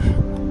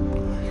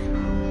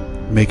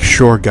 Make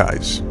sure,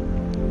 guys,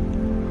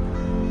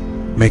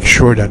 make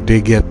sure that they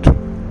get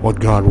what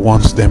God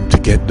wants them to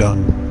get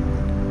done.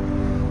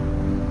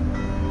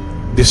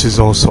 This is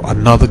also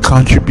another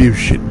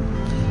contribution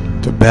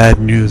to bad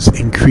news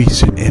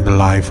increasing in the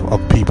life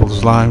of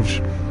people's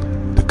lives,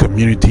 the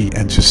community,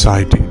 and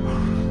society.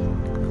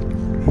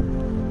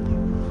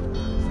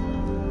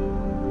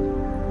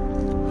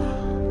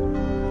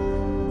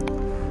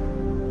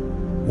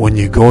 When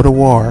you go to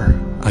war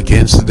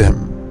against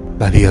them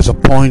that he has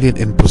appointed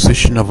in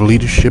position of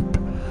leadership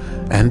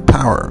and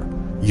power,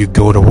 you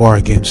go to war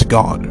against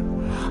God.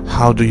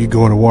 How do you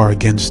go to war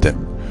against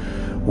them?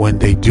 When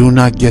they do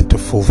not get to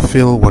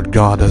fulfill what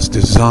God has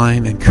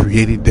designed and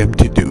created them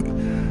to do,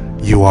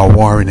 you are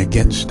warring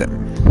against them.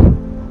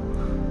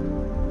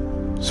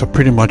 So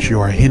pretty much you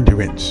are a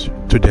hindrance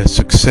to their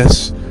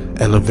success,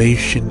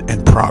 elevation,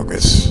 and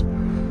progress.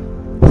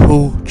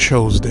 Who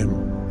chose them?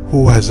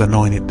 Who has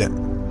anointed them?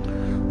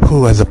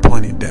 Who has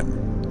appointed them?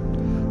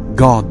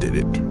 God did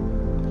it.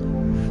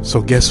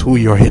 So guess who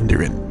you're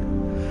hindering?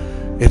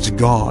 It's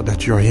God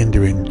that you're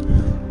hindering.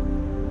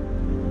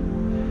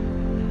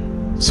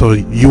 So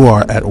you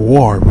are at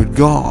war with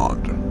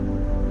God.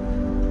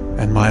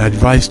 And my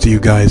advice to you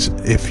guys,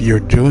 if you're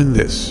doing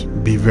this,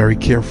 be very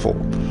careful.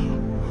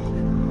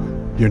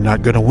 You're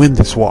not going to win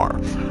this war.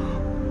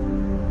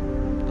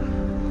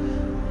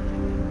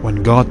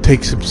 When God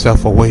takes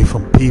himself away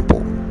from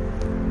people,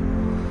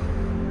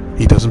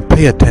 he doesn't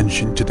pay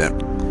attention to them.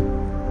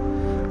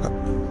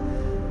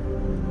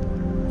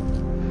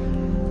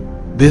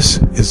 This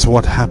is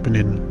what's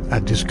happening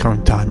at this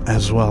current time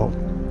as well.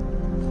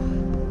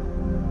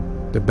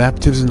 The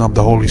baptism of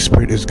the Holy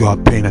Spirit is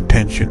God paying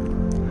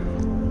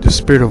attention. The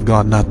Spirit of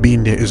God not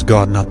being there is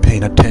God not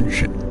paying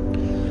attention.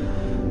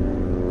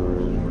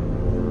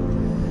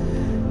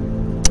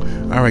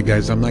 Alright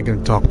guys, I'm not going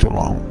to talk too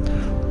long.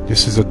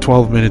 This is a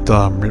 12-minute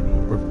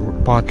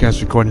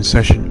podcast recording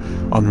session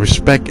on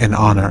respect and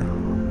honor.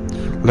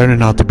 Learning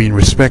how to be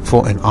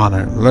respectful and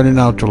honor. Learning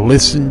how to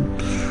listen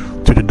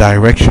to the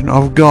direction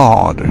of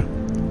God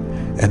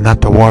and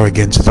not to war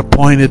against is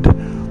appointed,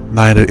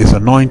 neither is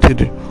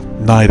anointed,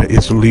 neither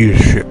is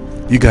leadership.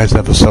 You guys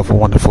have yourself a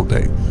wonderful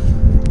day.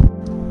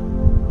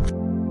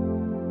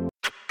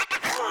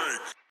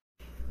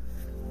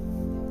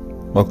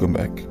 Welcome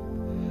back.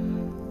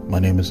 My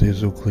name is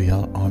Jesus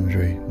Cleon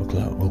Andre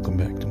McLeod. Welcome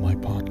back to my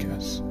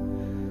podcast.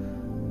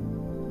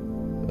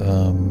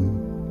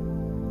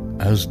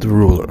 As the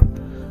ruler,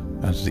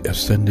 as the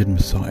ascended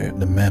Messiah,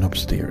 the man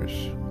upstairs,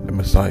 the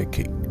Messiah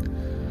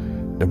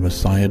King, the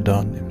Messiah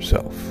Don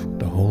himself,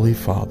 the Holy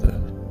Father,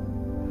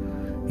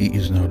 he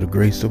is now the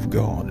grace of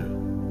God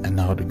and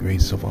now the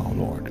grace of our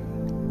Lord.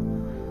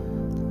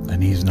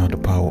 And he is now the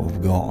power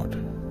of God.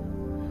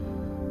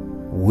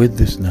 With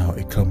this now,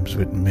 it comes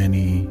with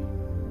many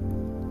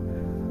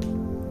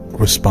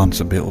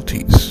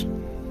responsibilities.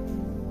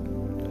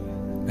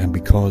 And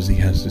because he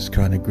has this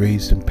kind of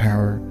grace and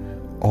power,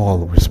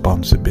 all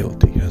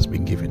responsibility has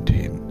been given to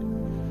him.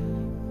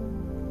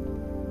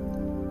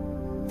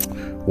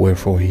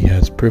 wherefore he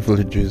has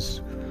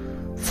privileges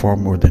far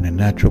more than a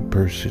natural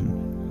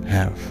person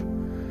have.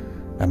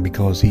 And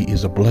because he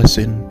is a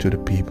blessing to the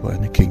people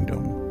and the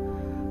kingdom,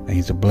 and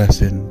he's a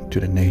blessing to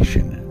the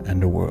nation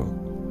and the world,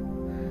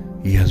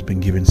 he has been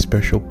given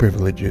special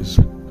privileges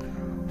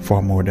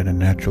far more than a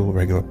natural,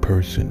 regular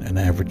person, an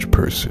average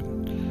person.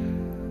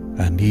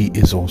 And he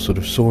is also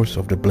the source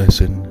of the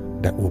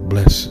blessing that will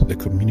bless the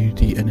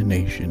community and the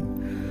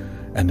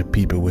nation and the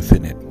people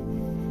within it.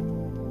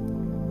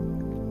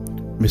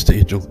 Mr.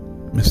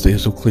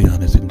 Israel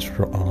Cleon is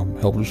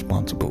held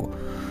responsible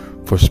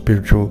for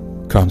spiritual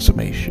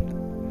consummation,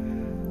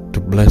 to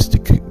bless the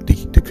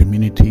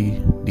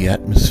community, the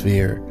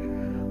atmosphere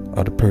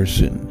of the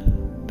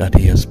person that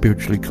he has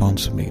spiritually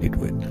consummated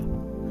with.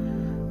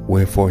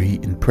 Wherefore he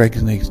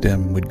impregnates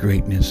them with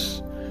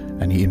greatness,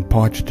 and he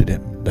imparts to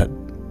them that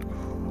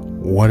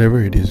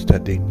whatever it is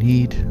that they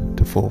need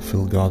to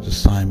fulfill God's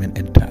assignment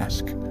and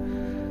task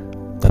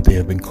that they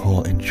have been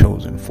called and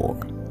chosen for.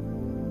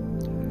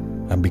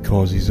 And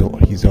because he's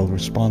held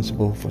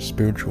responsible for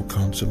spiritual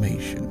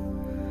consummation,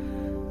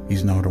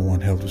 he's now the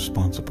one held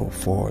responsible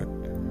for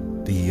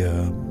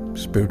the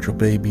spiritual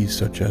babies,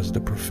 such as the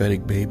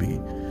prophetic baby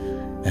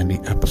and the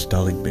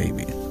apostolic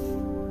baby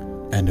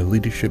and the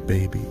leadership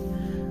baby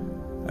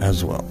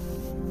as well.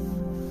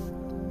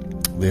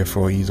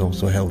 Therefore, he's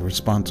also held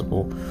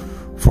responsible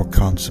for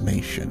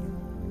consummation.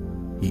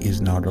 He is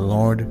now the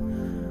Lord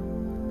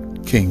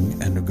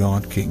King and the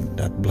God King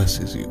that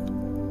blesses you.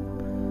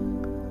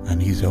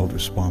 And he's held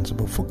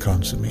responsible for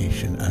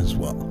consummation as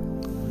well.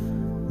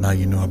 Now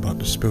you know about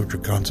the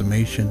spiritual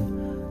consummation,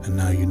 and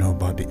now you know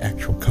about the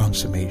actual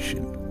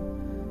consummation.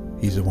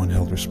 He's the one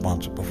held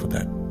responsible for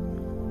that.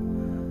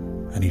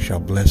 And he shall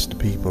bless the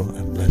people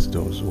and bless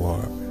those who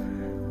are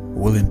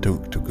willing to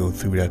go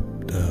through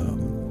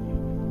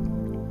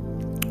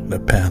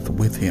that path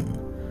with him.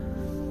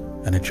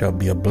 And it shall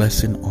be a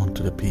blessing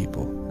unto the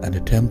people, and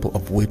the temple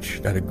of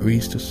which that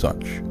agrees to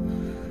such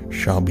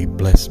shall be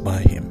blessed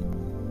by him.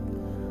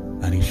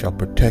 And he shall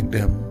protect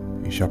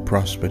them, he shall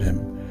prosper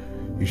them,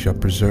 he shall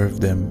preserve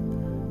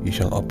them, he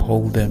shall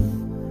uphold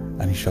them,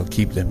 and he shall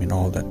keep them in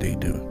all that they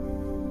do.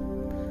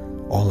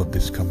 All of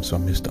this comes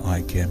from Mr.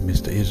 ICAM,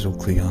 Mr. Israel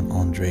Cleon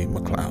Andre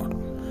McLeod.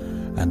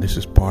 And this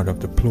is part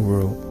of the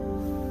plural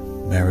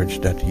marriage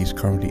that he's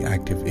currently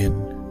active in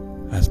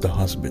as the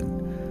husband.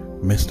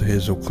 Mr.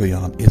 Israel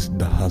Cleon is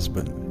the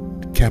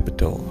husband,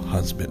 capital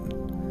husband.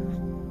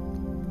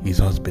 He's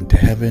husband to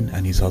heaven,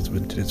 and he's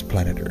husband to this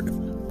planet Earth.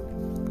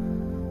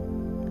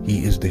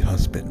 He is the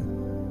husband.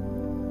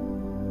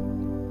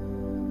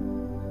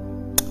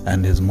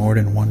 And there's more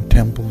than one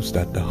temples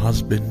that the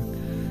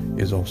husband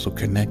is also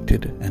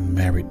connected and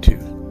married to.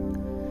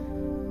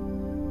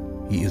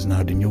 He is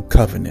now the new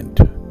covenant,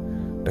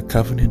 the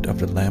covenant of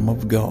the Lamb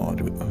of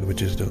God,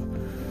 which is the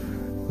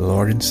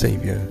Lord and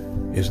Savior,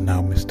 is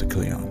now Mr.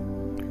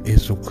 Cleon,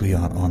 Israel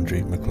Cleon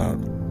Andre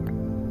McLeod.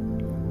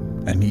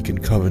 And he can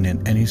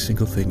covenant any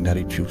single thing that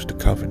he chooses to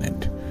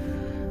covenant.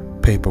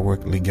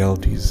 Paperwork,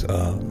 legalities,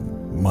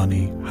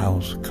 money,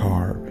 house,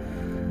 car,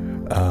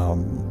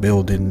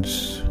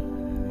 buildings,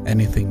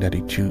 anything that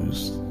he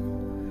chooses.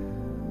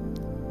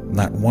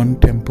 Not one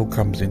temple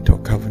comes into a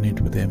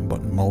covenant with him,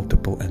 but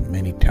multiple and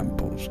many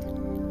temples.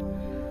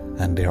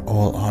 And they're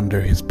all under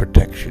his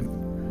protection.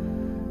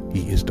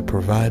 He is the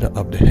provider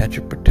of the hedge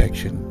of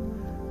protection,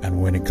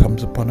 and when it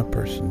comes upon a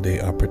person, they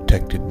are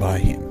protected by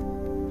him.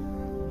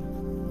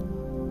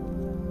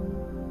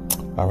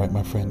 Alright,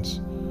 my friends,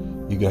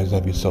 you guys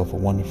have yourself a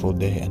wonderful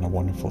day and a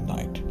wonderful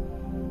night.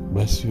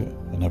 Bless you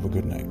and have a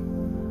good night.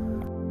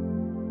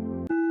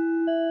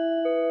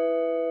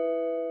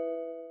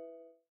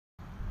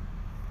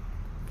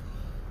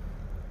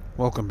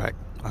 Welcome back.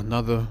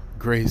 Another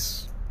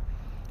grace,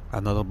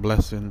 another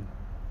blessing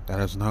that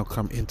has now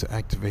come into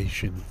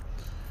activation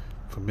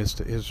for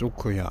Mr. Israel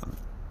Cleon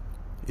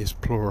is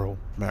plural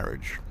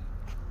marriage.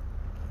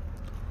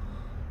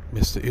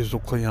 Mr.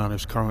 Israel Cleon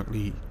is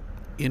currently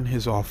in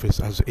his office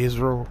as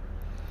Israel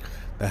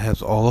that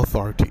has all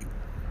authority.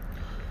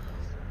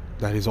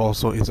 That is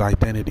also his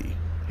identity.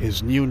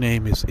 His new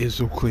name is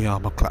Israel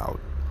Cleon McLeod.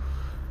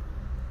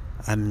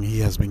 And he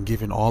has been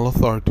given all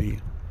authority,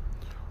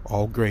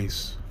 all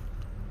grace,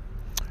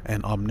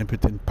 and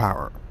omnipotent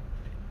power.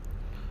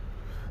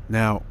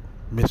 Now,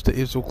 Mr.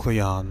 Israel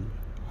Cleon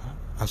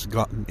has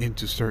gotten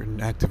into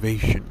certain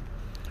activation.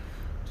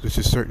 This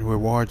is certain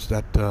rewards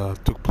that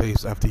took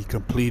place after he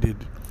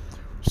completed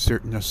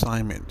certain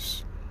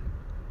assignments.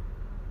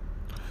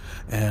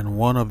 And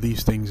one of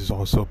these things is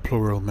also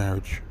plural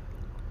marriage.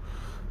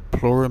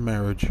 Plural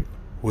marriage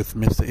with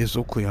Mr.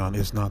 Israel Cleon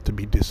is not to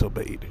be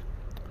disobeyed.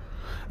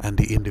 And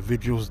the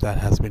individuals that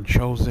has been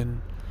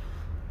chosen,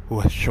 who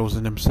has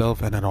chosen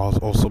himself and has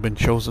also been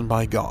chosen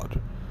by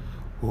God,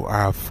 who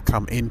have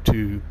come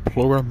into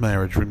plural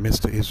marriage with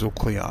Mr. Israel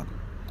Cleon,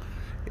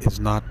 is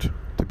not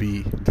to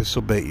be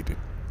disobeyed.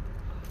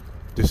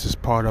 This is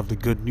part of the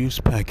good news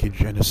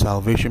package and the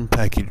salvation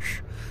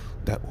package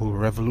that will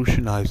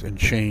revolutionize and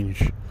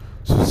change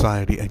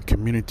society and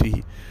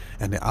community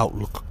and the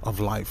outlook of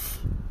life.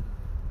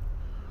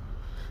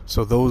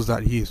 So those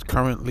that he is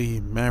currently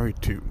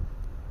married to,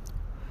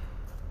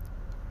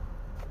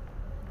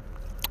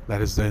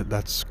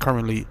 that's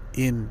currently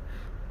in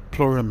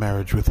plural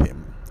marriage with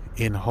him,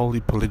 in holy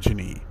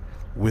polygyny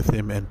with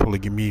him, and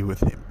polygamy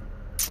with him,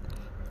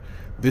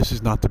 this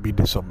is not to be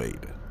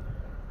disobeyed.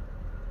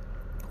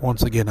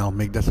 Once again, I'll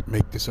make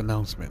this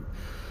announcement.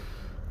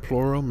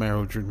 Plural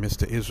marriage with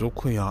Mr. Israel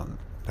Cleon,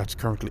 that's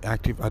currently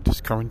active at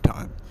this current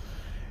time,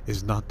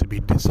 is not to be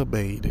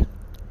disobeyed,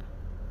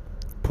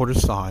 put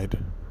aside,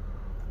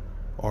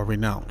 or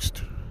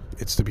renounced.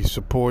 It's to be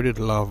supported,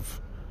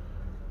 loved,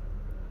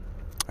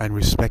 and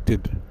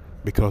respected,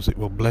 because it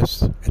will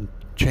bless and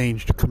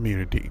change the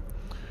community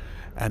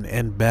and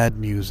end bad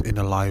news in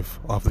the life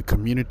of the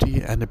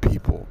community and the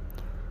people.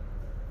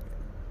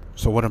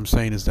 So what I'm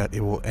saying is that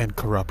it will end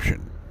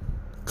corruption.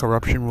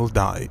 Corruption will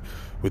die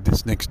with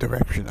this next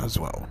direction as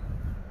well.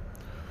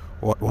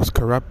 What was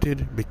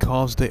corrupted,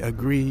 because they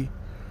agree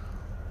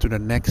to the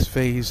next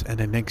phase and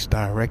the next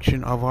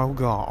direction of our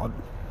God,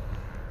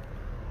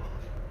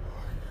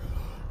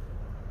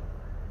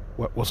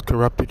 what was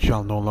corrupted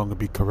shall no longer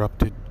be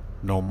corrupted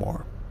no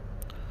more.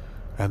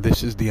 And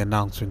this is the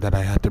announcement that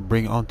I had to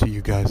bring onto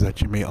you guys,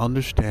 that you may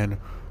understand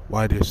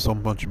why there's so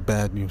much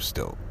bad news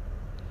still.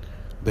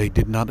 They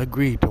did not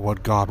agree to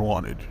what God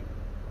wanted,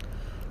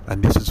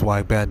 and this is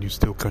why bad news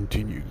still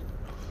continues.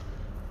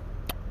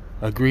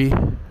 Agree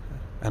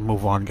and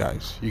move on,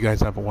 guys. You guys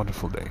have a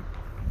wonderful day.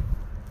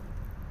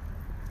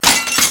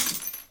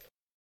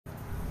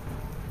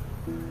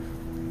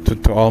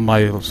 To all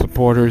my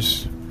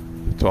supporters,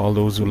 to all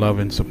those who love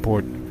and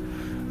support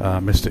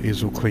Mr.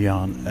 Israel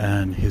Cleon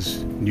and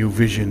his new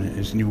vision,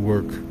 his new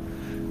work,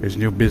 his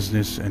new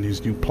business, and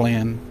his new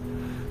plan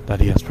that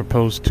he has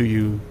proposed to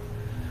you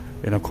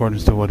in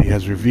accordance to what he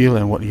has revealed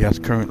and what he has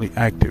currently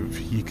active.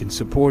 You can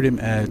support him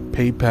at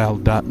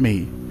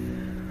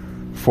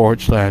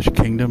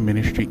paypal.me/Kingdom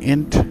Ministry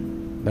Int.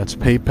 That's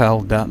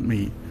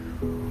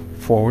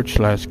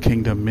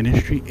paypal.me/Kingdom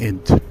Ministry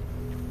Int.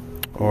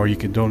 Or you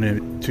can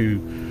donate to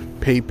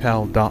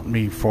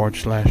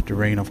paypal.me/The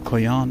Reign of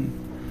Cleon.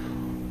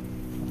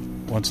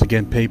 Once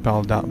again,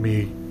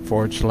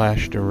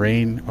 paypal.me/The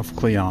Reign of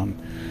Cleon,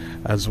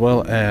 as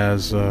well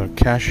as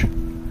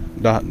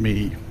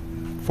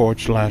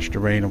cash.me/The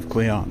Reign of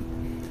Cleon.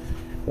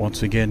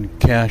 Once again,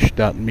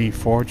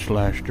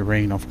 cash.me/The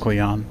Reign of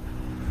Cleon.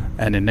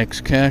 And the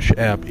next Cash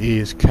app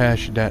is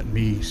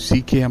cash.me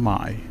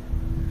CKMI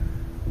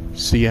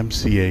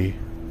CMCA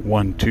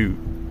 12.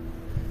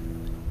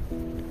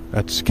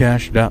 That's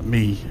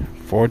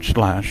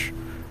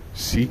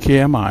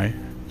cash.me/CKMI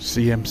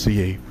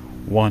CMCA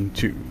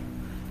 12.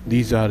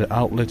 These are the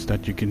outlets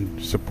that you can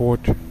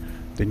support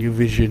the new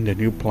vision, the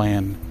new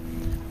plan,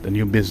 the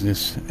new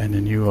business, and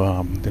the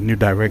new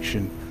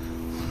direction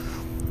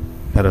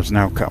that has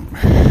now come.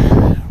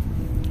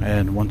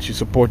 And once you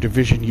support the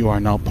vision, you are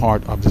now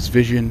part of this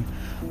vision,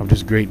 of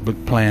this great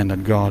big plan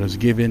that God has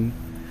given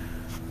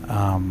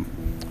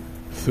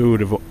through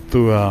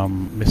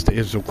Mr.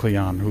 Israel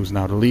Cleon, who's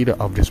now the leader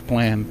of this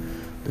plan,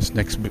 this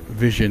next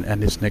vision, and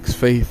this next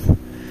faith,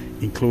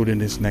 including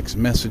this next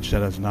message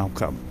that has now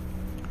come.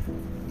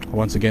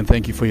 Once again,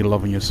 thank you for your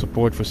love and your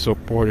support, for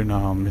supporting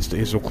Mr.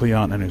 Israel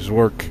Cleon and his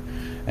work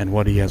and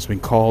what he has been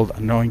called,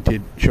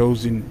 anointed,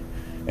 chosen,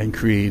 and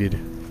created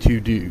to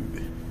do.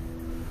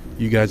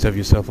 You guys have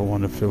yourself a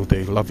wonderful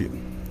day. Love you.